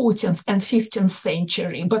in the 14th and 15th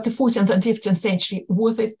century, the 14th and 15th century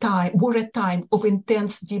were a time of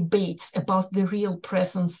intense debates about the real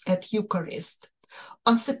presence at Eucharist.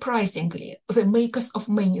 Unsurprisingly, the makers of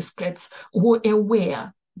manuscripts were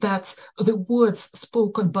aware that the words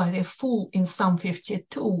spoken by the fool in Psalm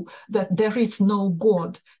 52, that there is no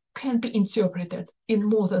God, can be interpreted in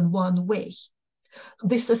more than one way.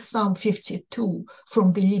 This is Psalm 52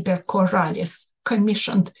 from the Liber Choralis,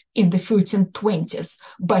 commissioned in the 1320s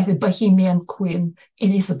by the Bohemian queen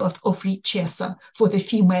Elizabeth of Richeza for the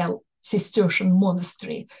female Cistercian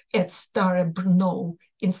monastery at Stare Brno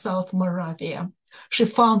in South Moravia. She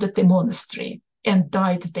founded the monastery and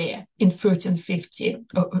died there in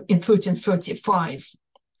 1335.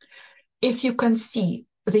 As you can see,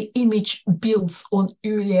 the image builds on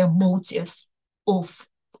earlier motifs of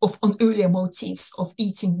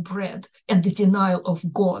eating bread and the denial of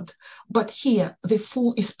God. But here, the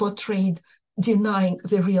fool is portrayed denying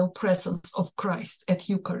the real presence of Christ at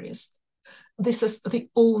Eucharist. This is the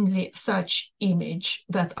only such image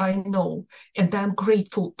that I know, and I'm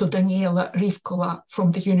grateful to Daniela Rivkova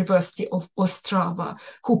from the University of Ostrava,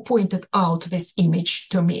 who pointed out this image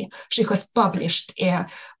to me. She has published an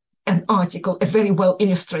article, a very well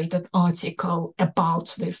illustrated article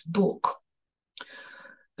about this book.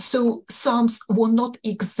 So Psalms were not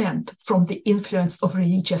exempt from the influence of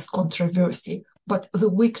religious controversy, but the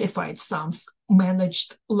Wycliffite Psalms somehow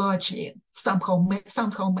managed largely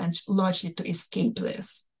to escape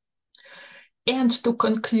this. And to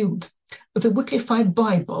conclude, the Wycliffite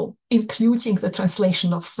Bible, including the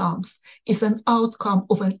translation of Psalms, is an outcome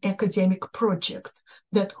of an academic project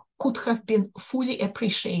that could have been fully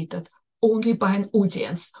appreciated only by an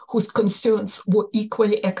audience whose concerns were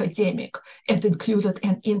equally academic and included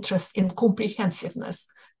an interest in comprehensiveness,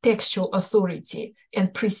 textual authority,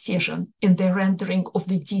 and precision in the rendering of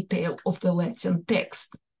the detail of the Latin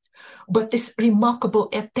text. But this remarkable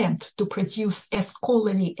attempt to produce a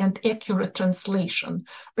scholarly and accurate translation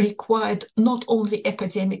required not only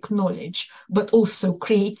academic knowledge, but also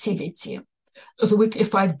creativity. The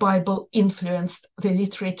Wycliffite Bible influenced the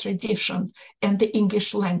literary tradition and the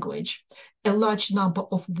English language. A large number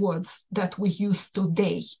of words that we use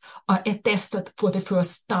today are attested for the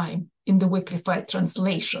first time in the Wycliffite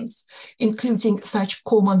translations, including such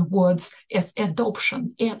common words as adoption,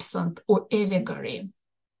 absent, or allegory.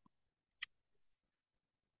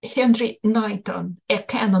 Henry Knighton, a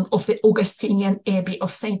canon of the Augustinian Abbey of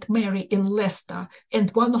St. Mary in Leicester and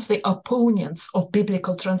one of the opponents of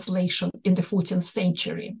biblical translation in the 14th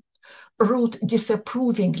century, wrote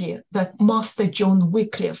disapprovingly that Master John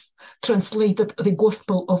Wycliffe translated the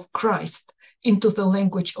Gospel of Christ into the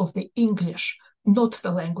language of the English, not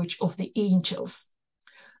the language of the angels.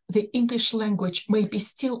 The English language may be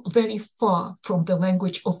still very far from the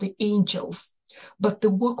language of the angels, but the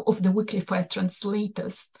work of the Wycliffite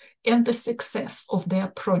translators and the success of their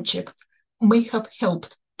project may have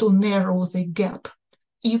helped to narrow the gap,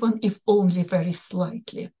 even if only very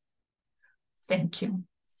slightly. Thank you.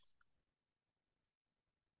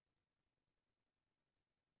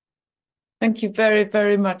 Thank you very,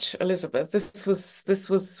 very much, Elizabeth. This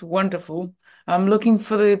was wonderful. I'm looking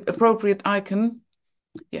for the appropriate icon.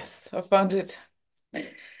 Yes, I found it.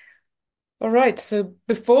 All right, so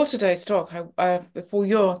before today's talk, before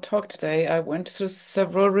your talk today, I went through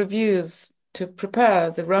several reviews to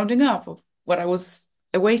prepare the rounding up of what I was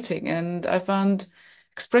awaiting, and I found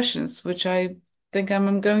expressions which I think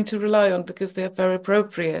I'm going to rely on because they are very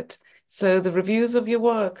appropriate. So the reviews of your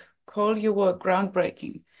work call your work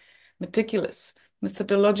groundbreaking, meticulous,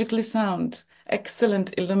 methodologically sound,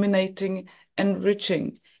 excellent, illuminating,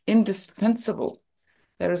 enriching, indispensable.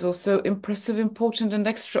 There is also impressive, important, and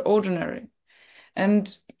extraordinary.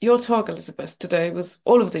 And your talk, Elizabeth, today was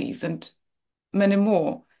all of these and many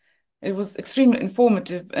more. It was extremely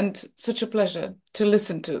informative and such a pleasure to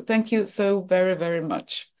listen to. Thank you so very, very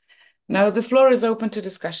much. Now, the floor is open to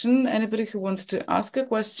discussion. Anybody who wants to ask a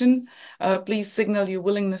question, please signal your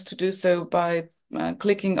willingness to do so by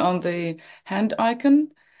clicking on the hand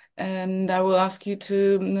icon. And I will ask you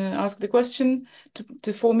to ask the question,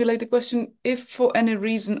 to formulate the question. If for any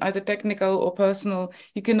reason, either technical or personal,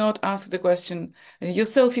 you cannot ask the question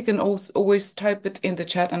yourself, you can always type it in the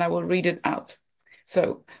chat and I will read it out.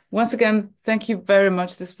 So once again, thank you very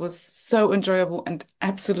much. This was so enjoyable and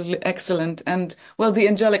absolutely excellent. And well, the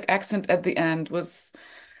angelic accent at the end was,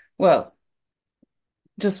 well,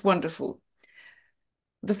 just wonderful.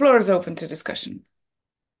 The floor is open to discussion.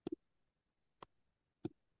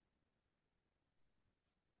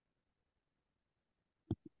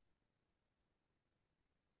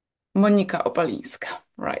 Monika Opalińska,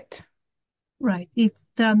 right. Right. If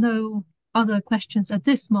there are no other questions at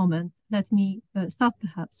this moment, let me start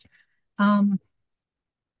perhaps.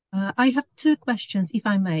 I have two questions, if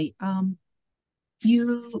I may.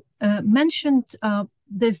 You mentioned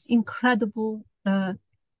this incredible,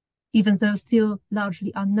 even though still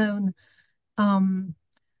largely unknown,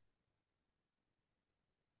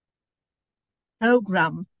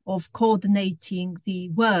 program of coordinating the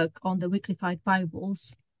work on the Wycliffite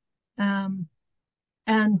Bibles, and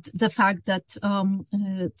the fact that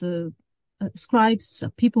the scribes,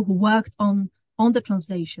 people who worked on the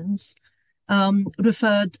translations,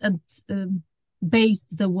 referred and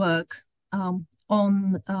based the work on,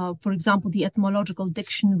 for example, the etymological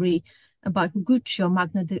dictionary by Huguccio,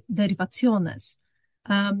 Magna Derivationes.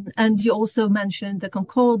 And you also mentioned the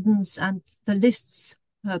concordance and the lists,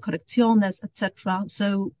 correcciones, etc.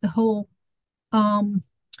 So the whole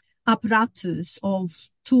apparatus of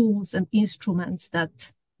tools and instruments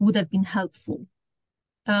that would have been helpful.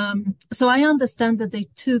 So I understand that they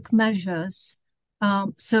took measures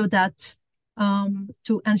so that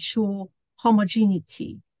to ensure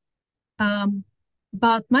homogeneity.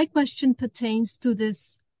 But my question pertains to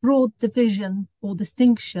this broad division or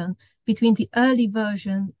distinction between the early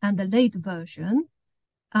version and the late version.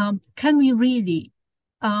 Can we really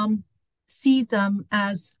see them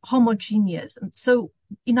as homogeneous? And so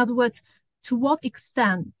in other words, to what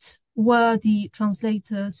extent were the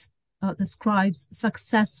translators, the scribes,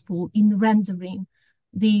 successful in rendering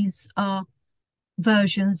these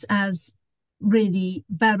versions as really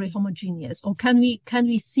very homogeneous, or can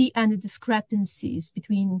we see any discrepancies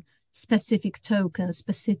between specific tokens,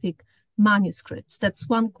 specific manuscripts? That's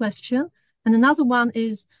one question. And another one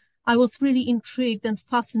is, I was really intrigued and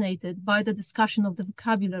fascinated by the discussion of the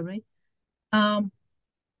vocabulary.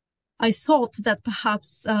 I thought that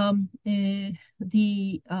perhaps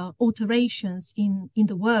the alterations in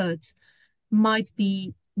the words might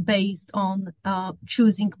be based on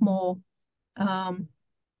choosing more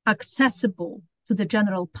accessible to the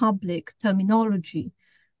general public terminology.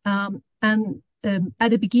 And at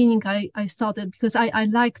the beginning, I started because I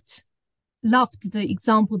loved the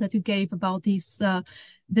example that you gave about this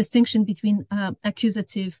distinction between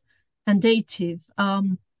accusative and dative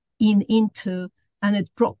in into, and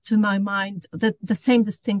it brought to my mind the same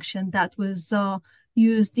distinction that was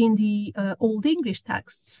used in the Old English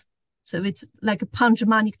texts. So it's like a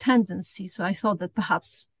pangermanic tendency. So I thought that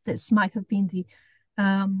perhaps this might have been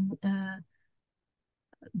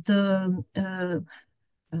the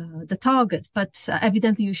target, but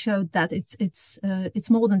evidently you showed that it's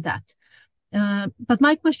more than that. But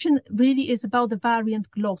my question really is about the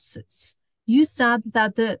variant glosses. You said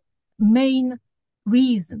that the main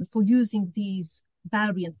reason for using these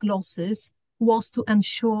variant glosses was to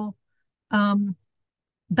ensure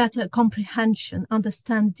better comprehension,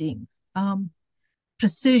 understanding,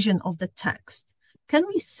 precision of the text. Can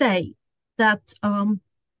we say that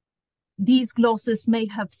these glosses may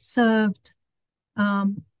have served,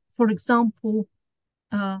 for example,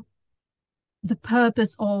 the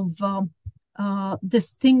purpose of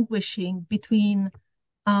distinguishing between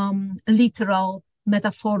literal,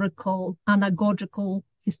 metaphorical, anagogical,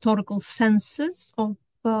 historical senses of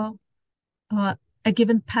a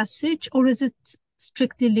given passage, or is it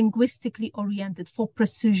strictly linguistically oriented for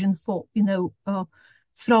precision, for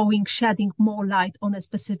shedding more light on a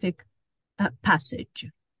specific passage?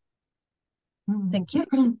 Thank you.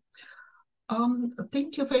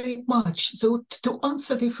 Thank you very much. So to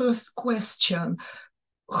answer the first question,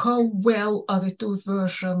 how well are the two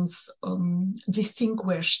versions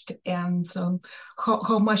distinguished, and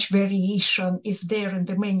how much variation is there in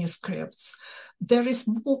the manuscripts? There is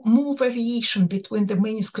more variation between the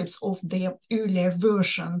manuscripts of the earlier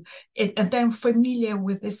version, and I'm familiar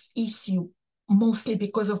with this issue mostly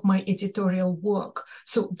because of my editorial work.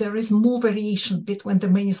 So there is more variation between the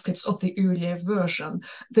manuscripts of the earlier version.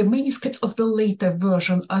 The manuscripts of the later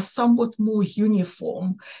version are somewhat more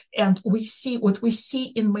uniform, and what we see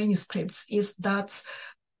in manuscripts is that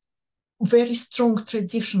very strong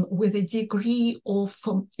tradition with a degree of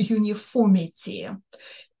uniformity.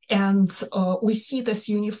 And we see this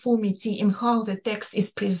uniformity in how the text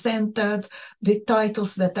is presented, the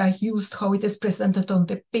titles that are used, how it is presented on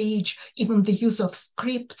the page, even the use of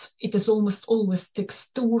script. It is almost always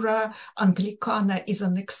textura. Anglicana is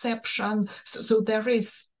an exception. So there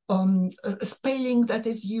is spelling that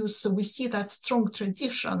is used. So we see that strong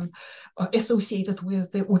tradition associated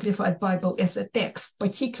with the Wycliffite Bible as a text,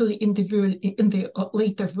 particularly in the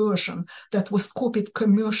later version that was copied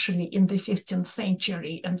commercially in the 15th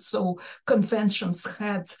century. And so conventions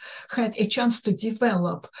had a chance to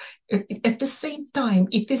develop. At the same time,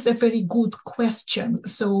 it is a very good question.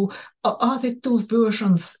 So are the two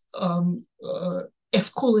versions a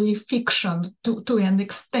scholarly fiction to an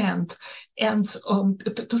extent, and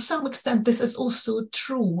to some extent this is also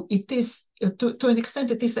true. It is to an extent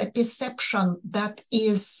it is a perception that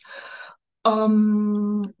is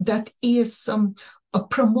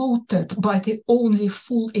promoted by the only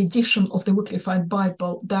full edition of the Wycliffite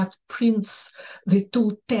Bible that prints the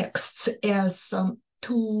two texts as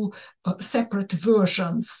two separate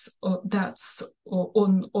versions that's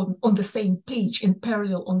on the same page, in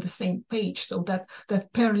parallel on the same page, so that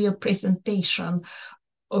parallel presentation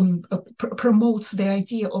promotes the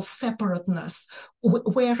idea of separateness,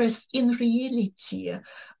 whereas in reality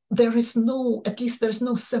there's no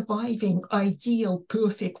surviving ideal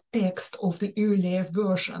perfect text of the earlier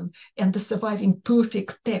version and the surviving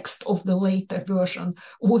perfect text of the later version.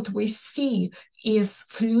 What we see is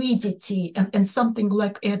fluidity and something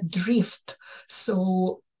like a drift.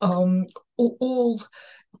 So all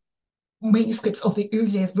manuscripts of the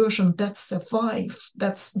earlier version that survive,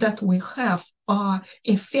 that we have, are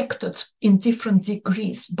affected in different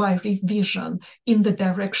degrees by revision in the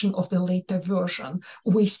direction of the later version.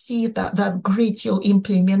 We see that gradual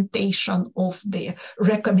implementation of the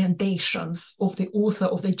recommendations of the author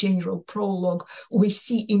of the general prologue. We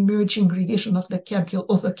see emerging revision of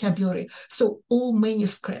vocabulary. So all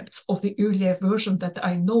manuscripts of the earlier version that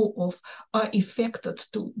I know of are affected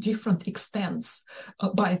to different extents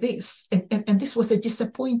by this. And this was a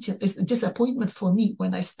disappointment for me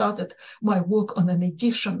when I started my work on an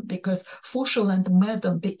edition, because Forshall and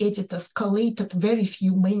Madden, the editors, collated very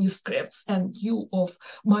few manuscripts and knew of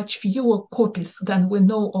much fewer copies than we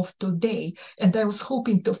know of today. And I was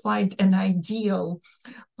hoping to find an ideal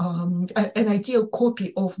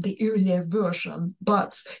copy of the earlier version,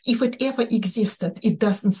 but if it ever existed, it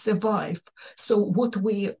doesn't survive. So what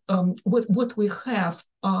we have,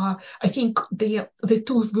 I think the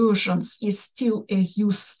two versions is still a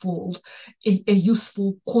useful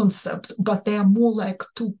concept, but they are more like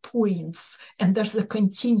 2 points, and there's a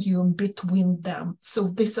continuum between them. So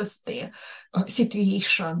this is the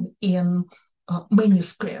situation in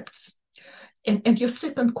manuscripts. And your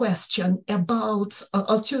second question about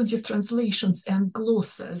alternative translations and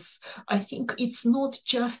glosses, I think it's not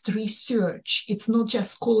just research, it's not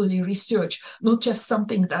just scholarly research, not just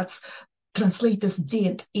something that translators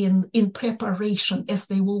did in preparation as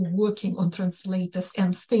they were working on translators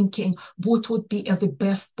and thinking what would be the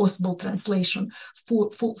best possible translation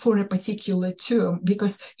for a particular term.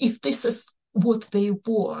 Because if this is what they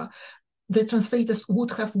were, the translators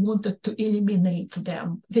would have wanted to eliminate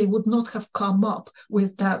them. They would not have come up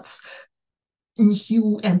with that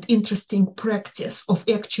new and interesting practice of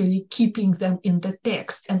actually keeping them in the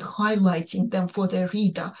text and highlighting them for the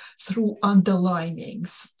reader through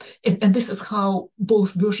underlinings. And this is how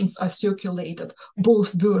both versions are circulated.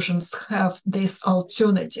 Both versions have these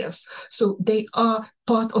alternatives. So they are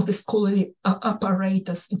part of the scholarly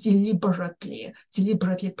apparatus, deliberately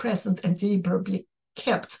present and deliberately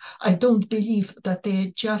kept. I don't believe that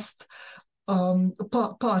they're just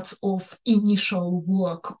part of initial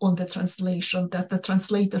work on the translation that the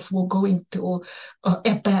translators were going to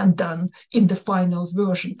abandon in the final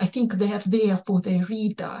version. I think they are there for the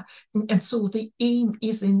reader. And so the aim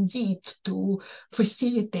is indeed to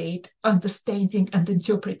facilitate understanding and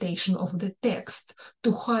interpretation of the text,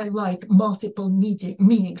 to highlight multiple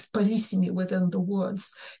meanings, polysemy within the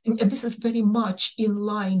words. And this is very much in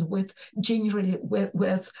line with generally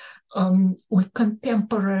with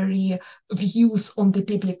contemporary views on the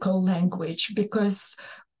biblical language, because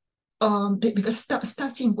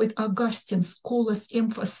starting with Augustine, scholars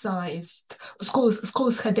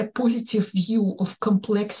had a positive view of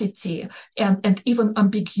complexity and even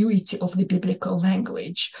ambiguity of the biblical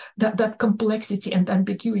language. That complexity and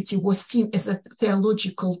ambiguity was seen as a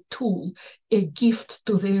theological tool, a gift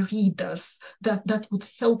to their readers that would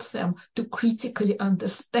help them to critically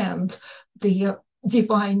understand the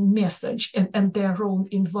divine message and their own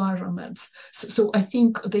environments. So I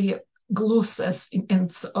think the glosses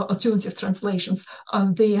and alternative translations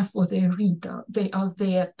are there for the reader. They are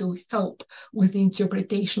there to help with the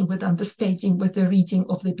interpretation, with understanding, with the reading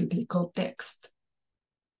of the biblical text.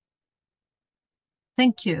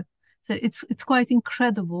 Thank you. So it's quite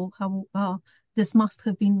incredible how this must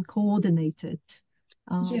have been coordinated.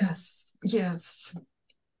 Yes.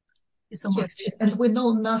 So much. Yes, and we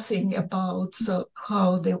know nothing about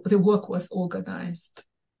how the work was organized.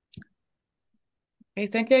 Okay,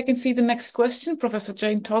 thank you. I can see the next question, Professor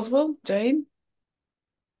Jane Toswell. Jane?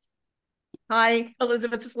 Hi,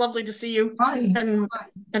 Elizabeth. It's lovely to see you. Hi.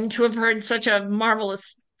 And to have heard such a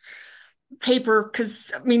marvelous paper,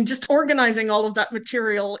 because, I mean, just organizing all of that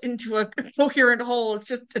material into a coherent whole,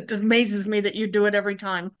 it amazes me that you do it every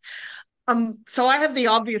time. So I have the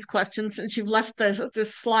obvious question, since you've left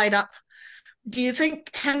this slide up. Do you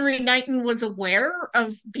think Henry Knighton was aware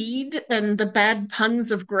of Bede and the bad puns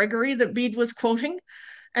of Gregory that Bede was quoting,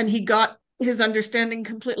 and he got his understanding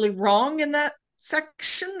completely wrong in that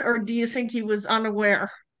section, or do you think he was unaware?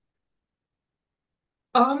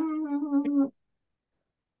 Bede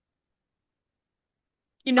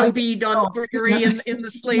on Gregory in the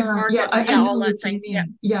slave market. I know what you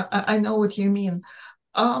mean. Yeah, I know what you mean.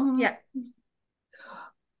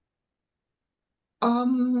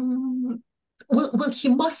 Well, he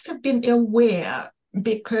must have been aware,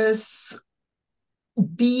 because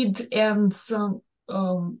Bede and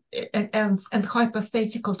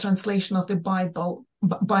hypothetical translation of the Bible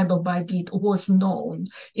by Bede was known.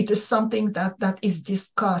 It is something that is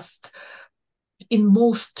discussed in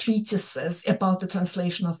most treatises about the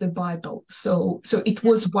translation of the Bible. So it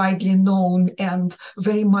was widely known and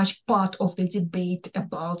very much part of the debate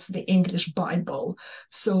about the English Bible.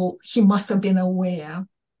 So he must have been aware.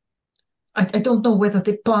 I don't know whether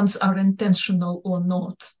the puns are intentional or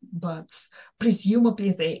not, but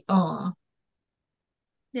presumably they are.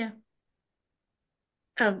 Yeah.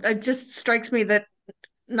 It just strikes me that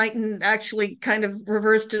Knighton actually kind of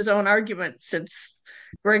reversed his own argument, since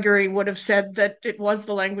Gregory would have said that it was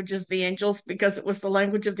the language of the angels because it was the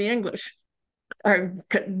language of the English. Or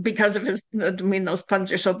because of his, I mean, those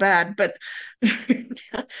puns are so bad, but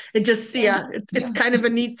it just, it's kind of a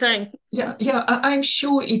neat thing. I'm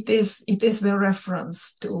sure it is the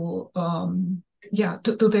reference to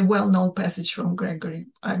to the well-known passage from Gregory.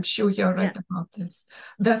 I'm sure you're right about this.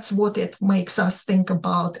 That's what it makes us think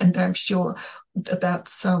about, and I'm sure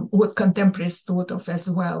that's what contemporaries thought of as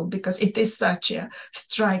well, because it is such a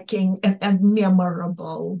striking and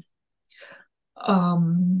memorable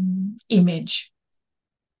image,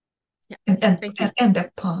 and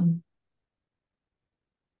a pun.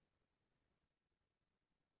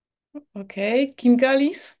 Okay,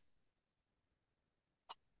 Kingalis.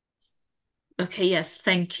 Okay, yes,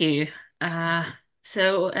 thank you.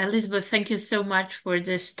 So Elizabeth, thank you so much for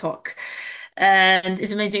this talk. And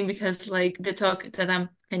it's amazing because like the talk that I'm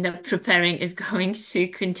kind of preparing is going to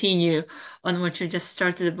continue on what you just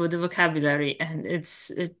started about the vocabulary, and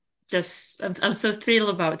I'm so thrilled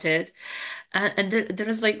about it. And there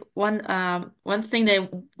is like one thing that I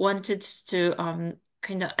wanted to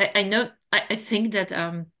kind of I know I think that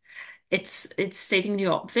it's stating the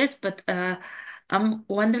obvious, but I'm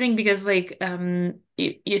wondering because like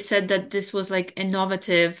you said that this was like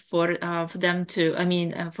innovative for them to, I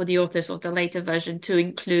mean, for the authors of the later version to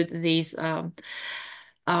include these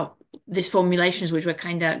formulations which were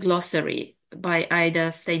kind of glossary by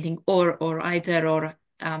either stating or either or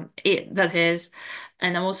it, that is.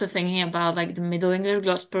 And I'm also thinking about like the Middle English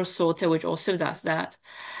Gloss per Psalter, which also does that.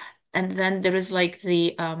 And then there is like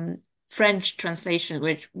the French translation,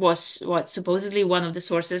 which was what supposedly one of the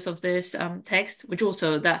sources of this text, which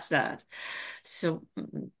also does that. So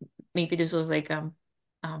maybe this was like I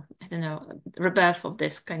don't know, rebirth of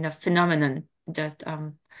this kind of phenomenon that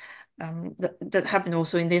that happened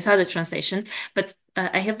also in this other translation. But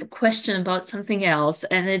I have a question about something else,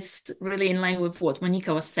 and it's really in line with what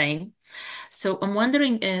Monica was saying. So I'm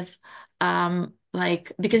wondering if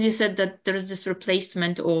like, because you said that there is this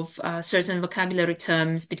replacement of certain vocabulary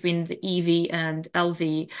terms between the EV and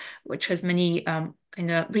LV, which has many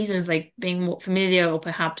kind of reasons, like being more familiar, or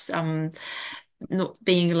perhaps not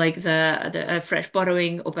being like the fresh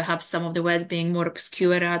borrowing, or perhaps some of the words being more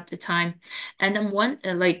obscure at the time. And I'm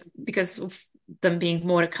like, because of them being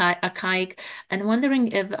more archaic, and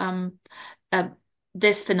wondering if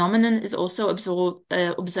this phenomenon is also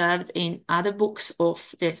observed in other books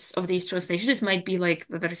of these translations. This might be like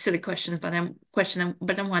a very silly questions, but I'm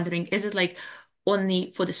wondering, is it like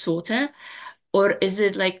only for the Psalter, or is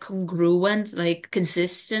it like congruent, like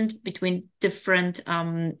consistent between different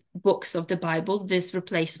books of the Bible, this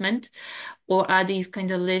replacement, or are these kind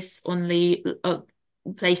of lists only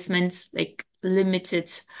placements like limited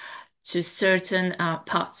to certain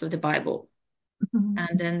parts of the Bible?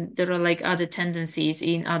 And then there are like other tendencies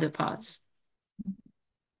in other parts.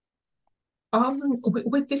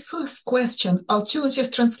 With the first question,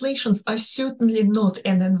 alternative translations are certainly not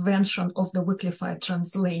an invention of the Wycliffite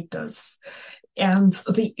translators. And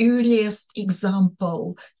the earliest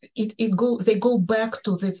example, they go back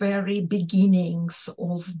to the very beginnings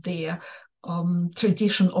of the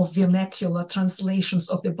tradition of vernacular translations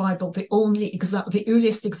of the Bible. The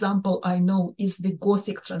earliest example I know is the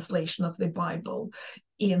Gothic translation of the Bible.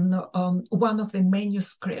 In one of the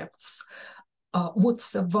manuscripts, what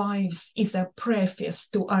survives is a preface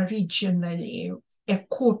to originally a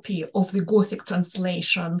copy of the Gothic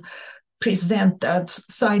translation, presented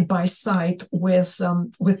side by side with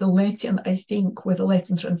the Latin, I think, with the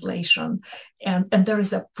Latin translation. And there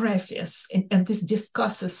is a preface, and this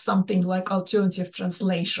discusses something like alternative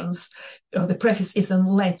translations. The preface is in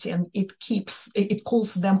Latin. It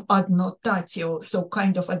calls them ad notatio, so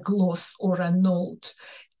kind of a gloss or a note.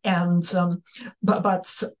 And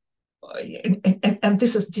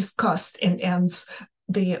this is discussed, and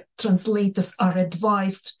the translators are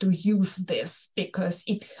advised to use this because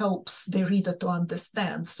it helps the reader to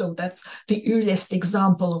understand. So that's the earliest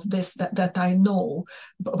example of this that I know.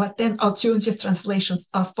 But then alternative translations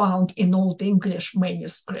are found in Old English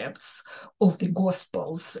manuscripts of the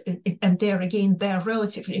Gospels. And there again, they're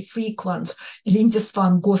relatively frequent.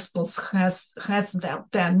 Lindisfarne Gospels has them.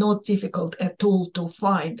 They're not difficult at all to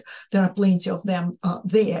find. There are plenty of them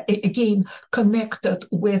there. Again, connected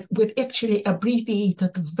with actually abbreviated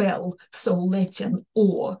vowel, so Latin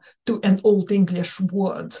or, to an Old English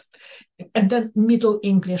word. And then Middle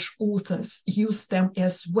English authors use them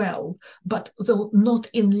as well, but though not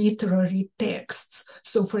in literary texts.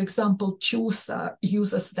 So, for example, Chaucer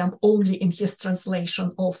uses them only in his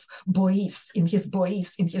translation of Boyce, in his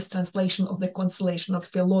translation of the Consolation of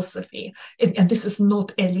Philosophy. And this is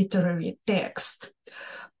not a literary text.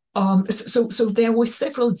 So there were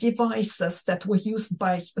several devices that were used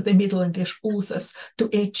by the Middle English authors to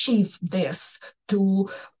achieve this, to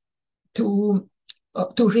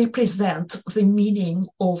represent the meaning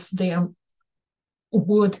of the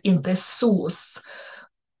word in the source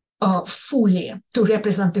fully, to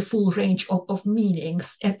represent the full range of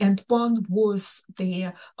meanings. And one was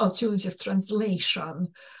the alternative translation.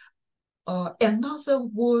 Another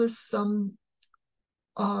was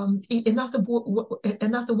another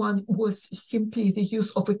one was simply the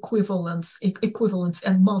use of equivalents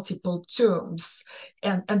and multiple terms,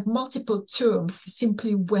 and multiple terms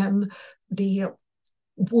simply when the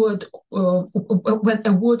word when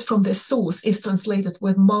a word from the source is translated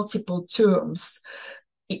with multiple terms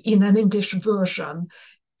in an English version,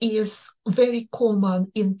 is very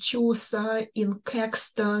common in Chaucer, in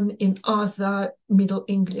Caxton, in other Middle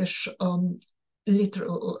English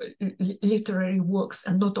literary works,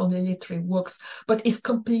 and not only literary works, but is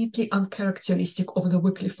completely uncharacteristic of the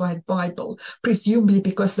Wycliffite Bible, presumably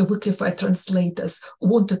because the Wycliffite translators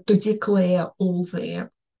wanted to declare all their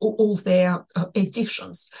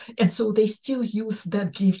editions. And so they still use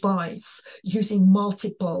that device, using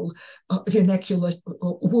multiple vernacular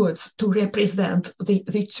words to represent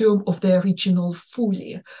the term of the original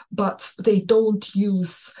fully, but they don't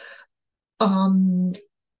use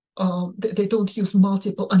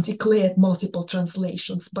multiple undeclared multiple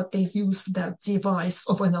translations, but they use that device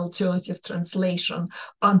of an alternative translation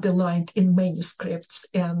underlined in manuscripts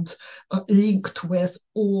and linked with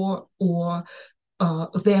or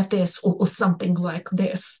that is, or something like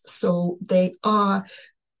this. So they are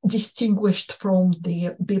distinguished from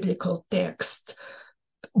the biblical text,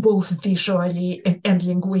 both visually and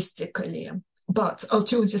linguistically. But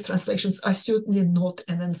alternative translations are certainly not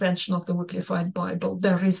an invention of the Wycliffite Bible.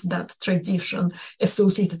 There is that tradition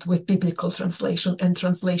associated with biblical translation and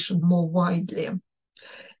translation more widely.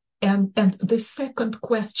 And the second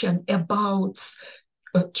question about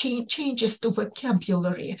changes to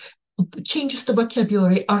vocabulary. Changes to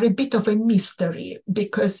vocabulary are a bit of a mystery,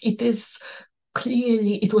 because it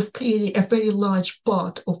was clearly a very large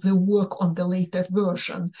part of the work on the later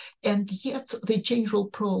version, and yet the general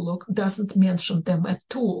prologue doesn't mention them at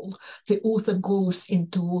all. The author goes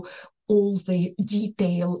into all the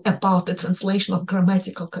detail about the translation of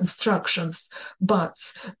grammatical constructions, but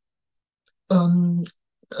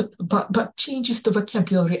changes to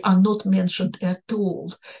vocabulary are not mentioned at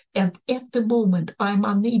all. And at the moment, I'm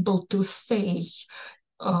unable to say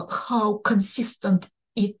how consistent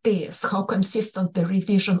it is, how consistent the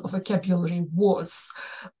revision of vocabulary was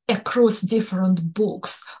across different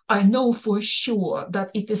books. I know for sure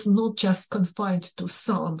that it is not just confined to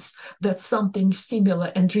Psalms, that something similar,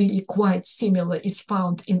 and really quite similar, is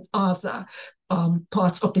found in other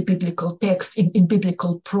parts of the biblical text, in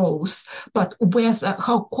biblical prose. But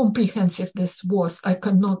how comprehensive this was, I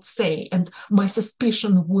cannot say. And my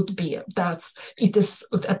suspicion would be that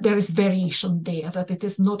there is variation there, that it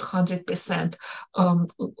is not 100%,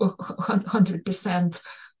 100%,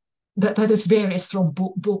 that it varies from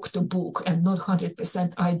book to book and not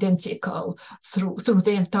 100% identical through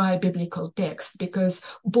the entire biblical text, because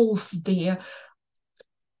both the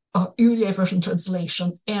earlier version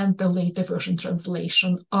translation and the later version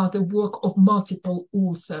translation are the work of multiple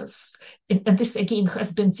authors. And this again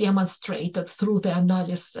has been demonstrated through the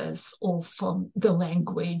analysis of the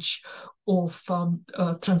language of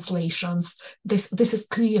translations. This is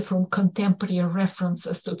clear from contemporary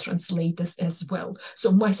references to translators as well.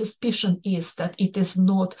 So my suspicion is that it is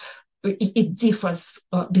not, it differs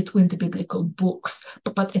between the biblical books,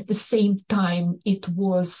 but at the same time, it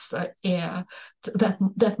was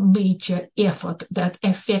that major effort that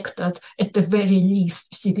affected, at the very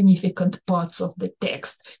least, significant parts of the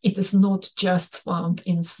text. It is not just found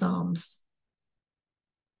in Psalms.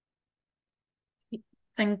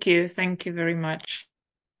 Thank you very much.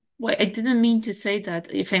 Well, I didn't mean to say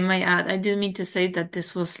that, if I may add, I didn't mean to say that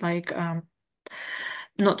this was like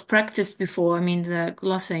not practiced before. I mean, the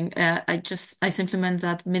glossing, I simply meant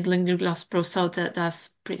that middling the gloss pro Psalter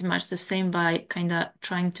does pretty much the same by kind of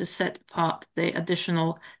trying to set apart the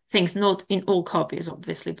additional things, not in all copies,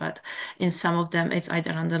 obviously, but in some of them it's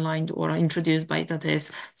either underlined or introduced by that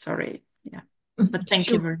is, sorry. Yeah. But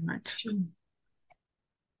thank you very much. Sure.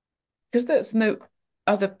 Because there's no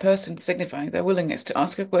other person signifying their willingness to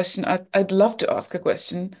ask a question, I'd love to ask a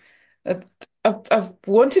question. I've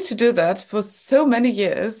wanted to do that for so many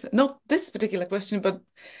years. Not this particular question, but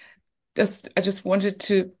I just wanted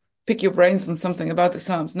to pick your brains on something about the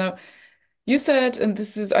Psalms. Now, you said, and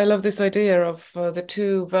I love this idea of the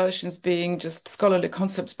two versions being just scholarly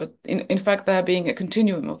concepts, but in fact there being a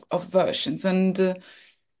continuum of versions. And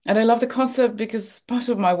I love the concept because part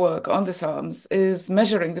of my work on the Psalms is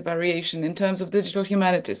measuring the variation in terms of digital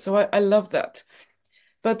humanities. So I love that.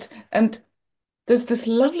 And there's this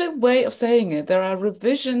lovely way of saying it. There are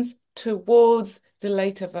revisions towards the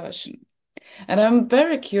later version. And I'm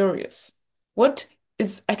very curious, what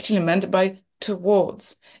is actually meant by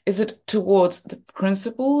towards? Is it towards the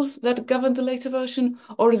principles that govern the later version,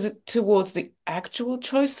 or is it towards the actual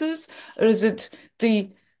choices, or is it the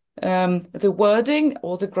wording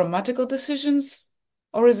or the grammatical decisions,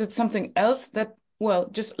 or is it something else that, well,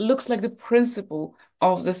 just looks like the principle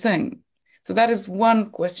of the thing? So that is one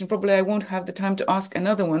question. Probably I won't have the time to ask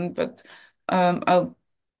another one, but I'll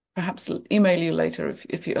perhaps email you later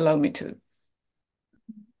if you allow me to.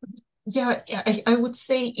 Yeah, I would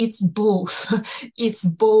say it's both. It's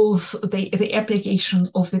both the application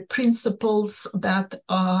of the principles that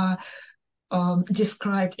are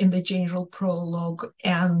described in the general prologue,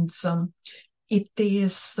 and it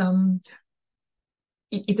is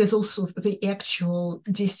also the actual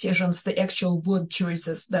decisions, the actual word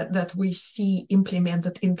choices that we see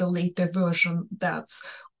implemented in the later version that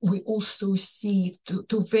we also see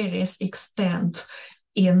to various extent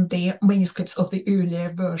in the manuscripts of the earlier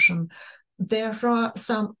version. There are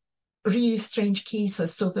some really strange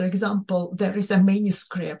cases. So, for example, there is a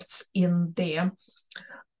manuscript in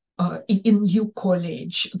New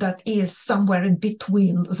College that is somewhere in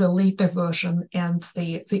between the later version and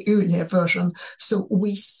the earlier version. So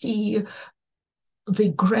we see the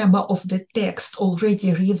grammar of the text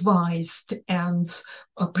already revised, and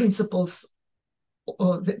principles,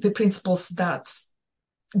 the principles that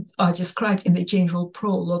are described in the general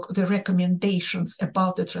prologue, the recommendations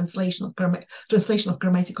about the translation of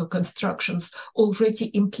grammatical constructions already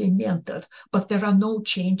implemented, but there are no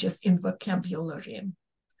changes in vocabulary.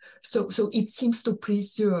 So it seems to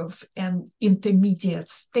preserve an intermediate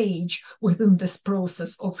stage within this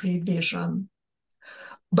process of revision.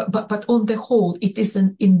 But on the whole, it is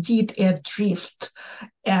indeed a drift,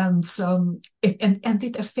 and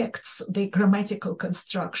it affects the grammatical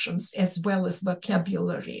constructions as well as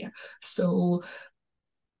vocabulary. So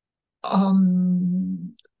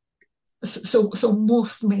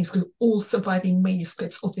most manuscripts, all surviving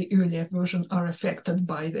manuscripts of the earlier version are affected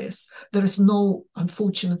by this. There is no,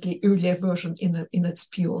 unfortunately, earlier version in its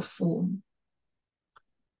pure form.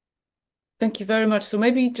 Thank you very much. So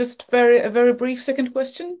maybe just a very brief second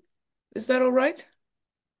question. Is that all right?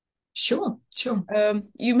 Sure.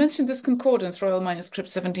 You mentioned this concordance, Royal Manuscript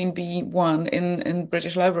 17B1 in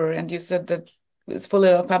British Library, and you said that it's fully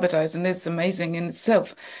alphabetized, and it's amazing in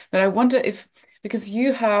itself. But I wonder if, because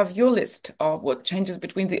you have your list of what changes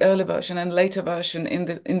between the early version and later version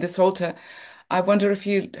in the Psalter, I wonder if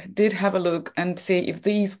you did have a look and see if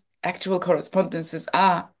these actual correspondences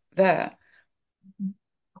are there.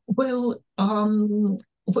 Well,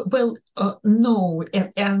 no,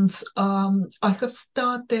 and I have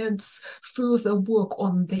started further work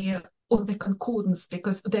on the concordance,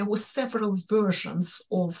 because there were several versions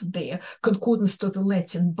of the concordance to the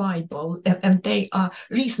Latin Bible, and they are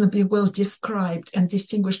reasonably well described and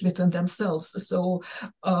distinguished between themselves. So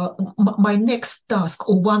my next task,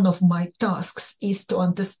 or one of my tasks, is to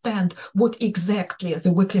understand what exactly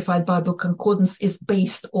the Wycliffite Bible Concordance is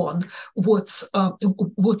based on, what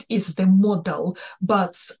is the model,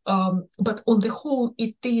 but on the whole,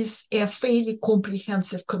 it is a fairly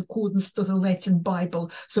comprehensive concordance to the Latin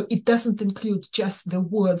Bible. So it doesn't include just the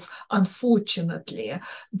words, unfortunately,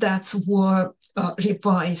 that were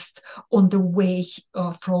revised on the way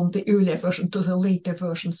from the earlier version to the later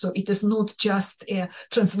version. So it is not just a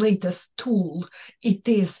translator's tool, it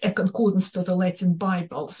is a concordance to the Latin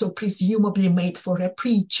Bible, so presumably made for a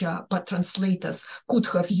preacher, but translators could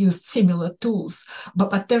have used similar tools.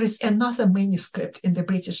 But there is another manuscript in the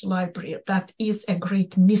British Library that is a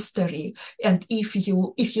great mystery, and if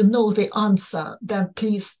you know the answer, then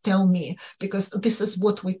please tell me, because this is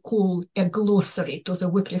what we call a glossary to the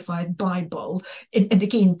Wycliffite Bible. And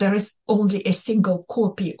again, there is only a single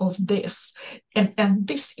copy of this. And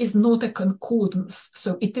this is not a concordance,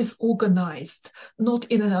 so it is organized not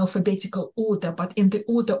in an alphabetical order, but in the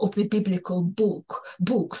order of the biblical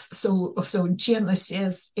books. So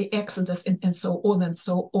Genesis, Exodus, and so on and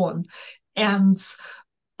so on. And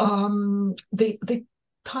the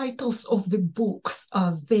titles of the books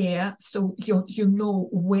are there, so you know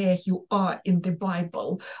where you are in the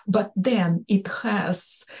Bible. But then it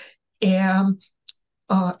has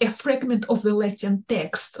a fragment of the Latin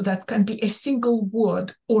text that can be a single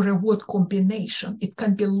word or a word combination. It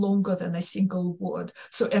can be longer than a single word.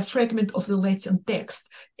 So a fragment of the Latin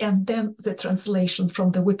text, and then the translation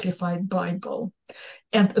from the Wycliffite Bible.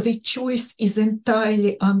 And the choice is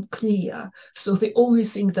entirely unclear. So the only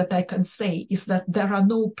thing that I can say is that there are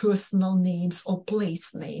no personal names or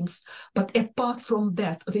place names. But apart from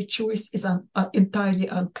that, the choice is entirely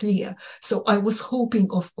unclear. So I was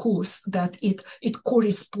hoping, of course, that it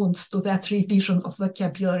corresponds to that revision of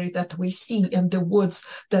vocabulary that we see and the words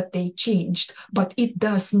that they changed. But it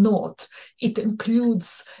does not. It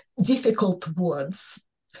includes difficult words,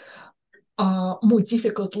 more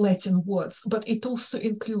difficult Latin words, but it also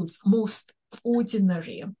includes most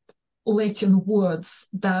ordinary Latin words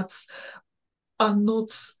that are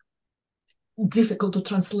not difficult to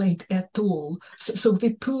translate at all. So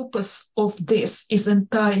the purpose of this is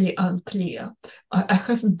entirely unclear. I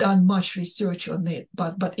haven't done much research on it,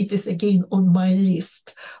 but it is again on my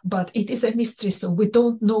list. But it is a mystery, so we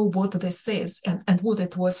don't know what this is and what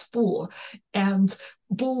it was for. And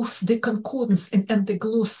both the concordance and the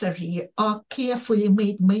glossary are carefully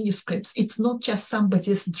made manuscripts. It's not just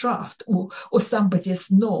somebody's draft or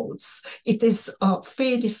somebody's notes. It is a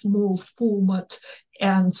fairly small format,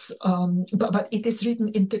 and but it is written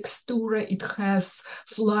in textura. It has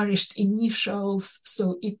flourished initials,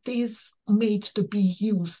 so it is made to be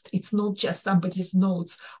used. It's not just somebody's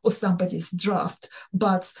notes or somebody's draft,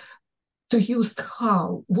 but to use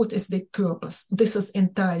how, what is the purpose? This is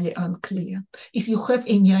entirely unclear. If you have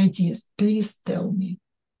any ideas, please tell me.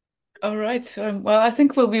 All right. Well, I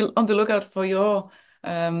think we'll be on the lookout for your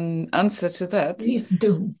answer to that. Please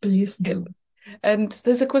do. Please do. And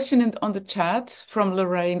there's a question on the chat from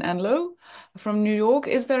Lorraine Anlow from New York.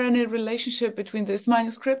 Is there any relationship between this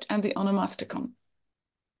manuscript and the onomasticon?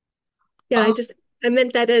 Yeah, I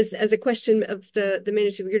meant that as a question of the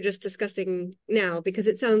manuscript you're just discussing now, because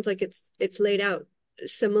it sounds like it's laid out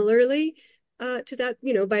similarly to that,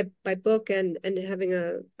 by book and having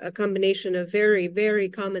a combination of very, very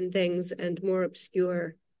common things and more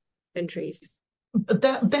obscure entries.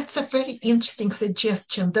 That's a very interesting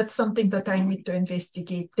suggestion. That's something that I need to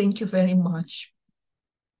investigate. Thank you very much.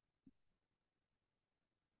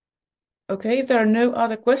 Okay, if there are no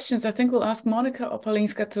other questions, I think we'll ask Monica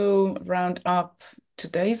Opalinska to round up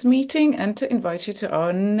today's meeting and to invite you to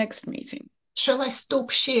our next meeting. Shall I stop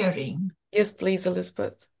sharing? Yes, please,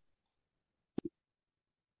 Elizabeth.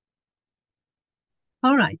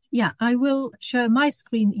 All right. Yeah, I will share my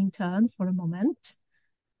screen in turn for a moment.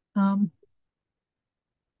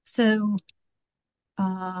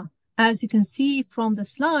 As you can see from the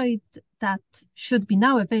slide, that should be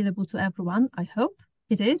now available to everyone. I hope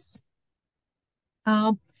it is.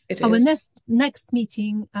 Our next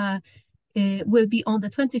meeting will be on the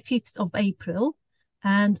 25th of April,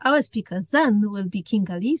 and our speaker then will be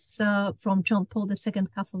Kinga Lis from John Paul II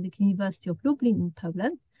Catholic University of Lublin in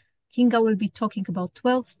Poland. Kinga will be talking about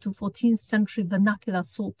 12th to 14th century vernacular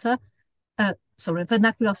Psalter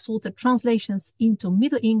translations into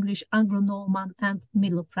Middle English, Anglo-Norman, and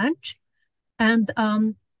Middle French. And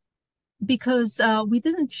because we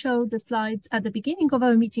didn't show the slides at the beginning of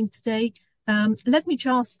our meeting today, let me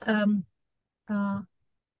just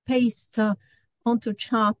paste onto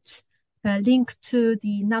chat a link to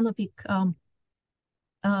the Nanovic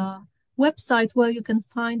website, where you can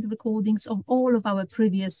find recordings of all of our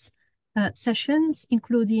previous sessions,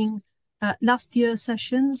 including last year's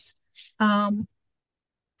sessions, and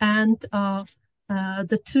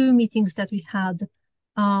the two meetings that we had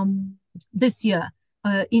this year,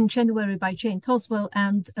 in January by Jane Toswell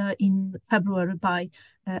and in February by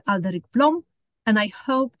Alderic Blom. And I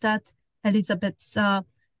hope that Elizabeth's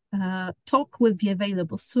talk will be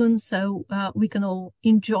available soon, so we can all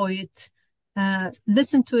enjoy it,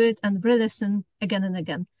 listen to it, and re-listen again and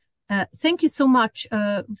again. Thank you so much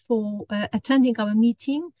for attending our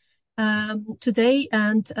meeting today,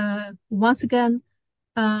 and once again,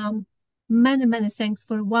 many, many thanks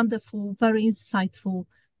for a wonderful, very insightful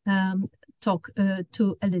talk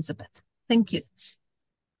to Elizabeth. Thank you.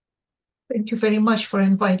 Thank you very much for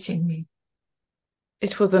inviting me.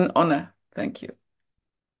 It was an honor. Thank you.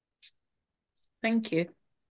 Thank you.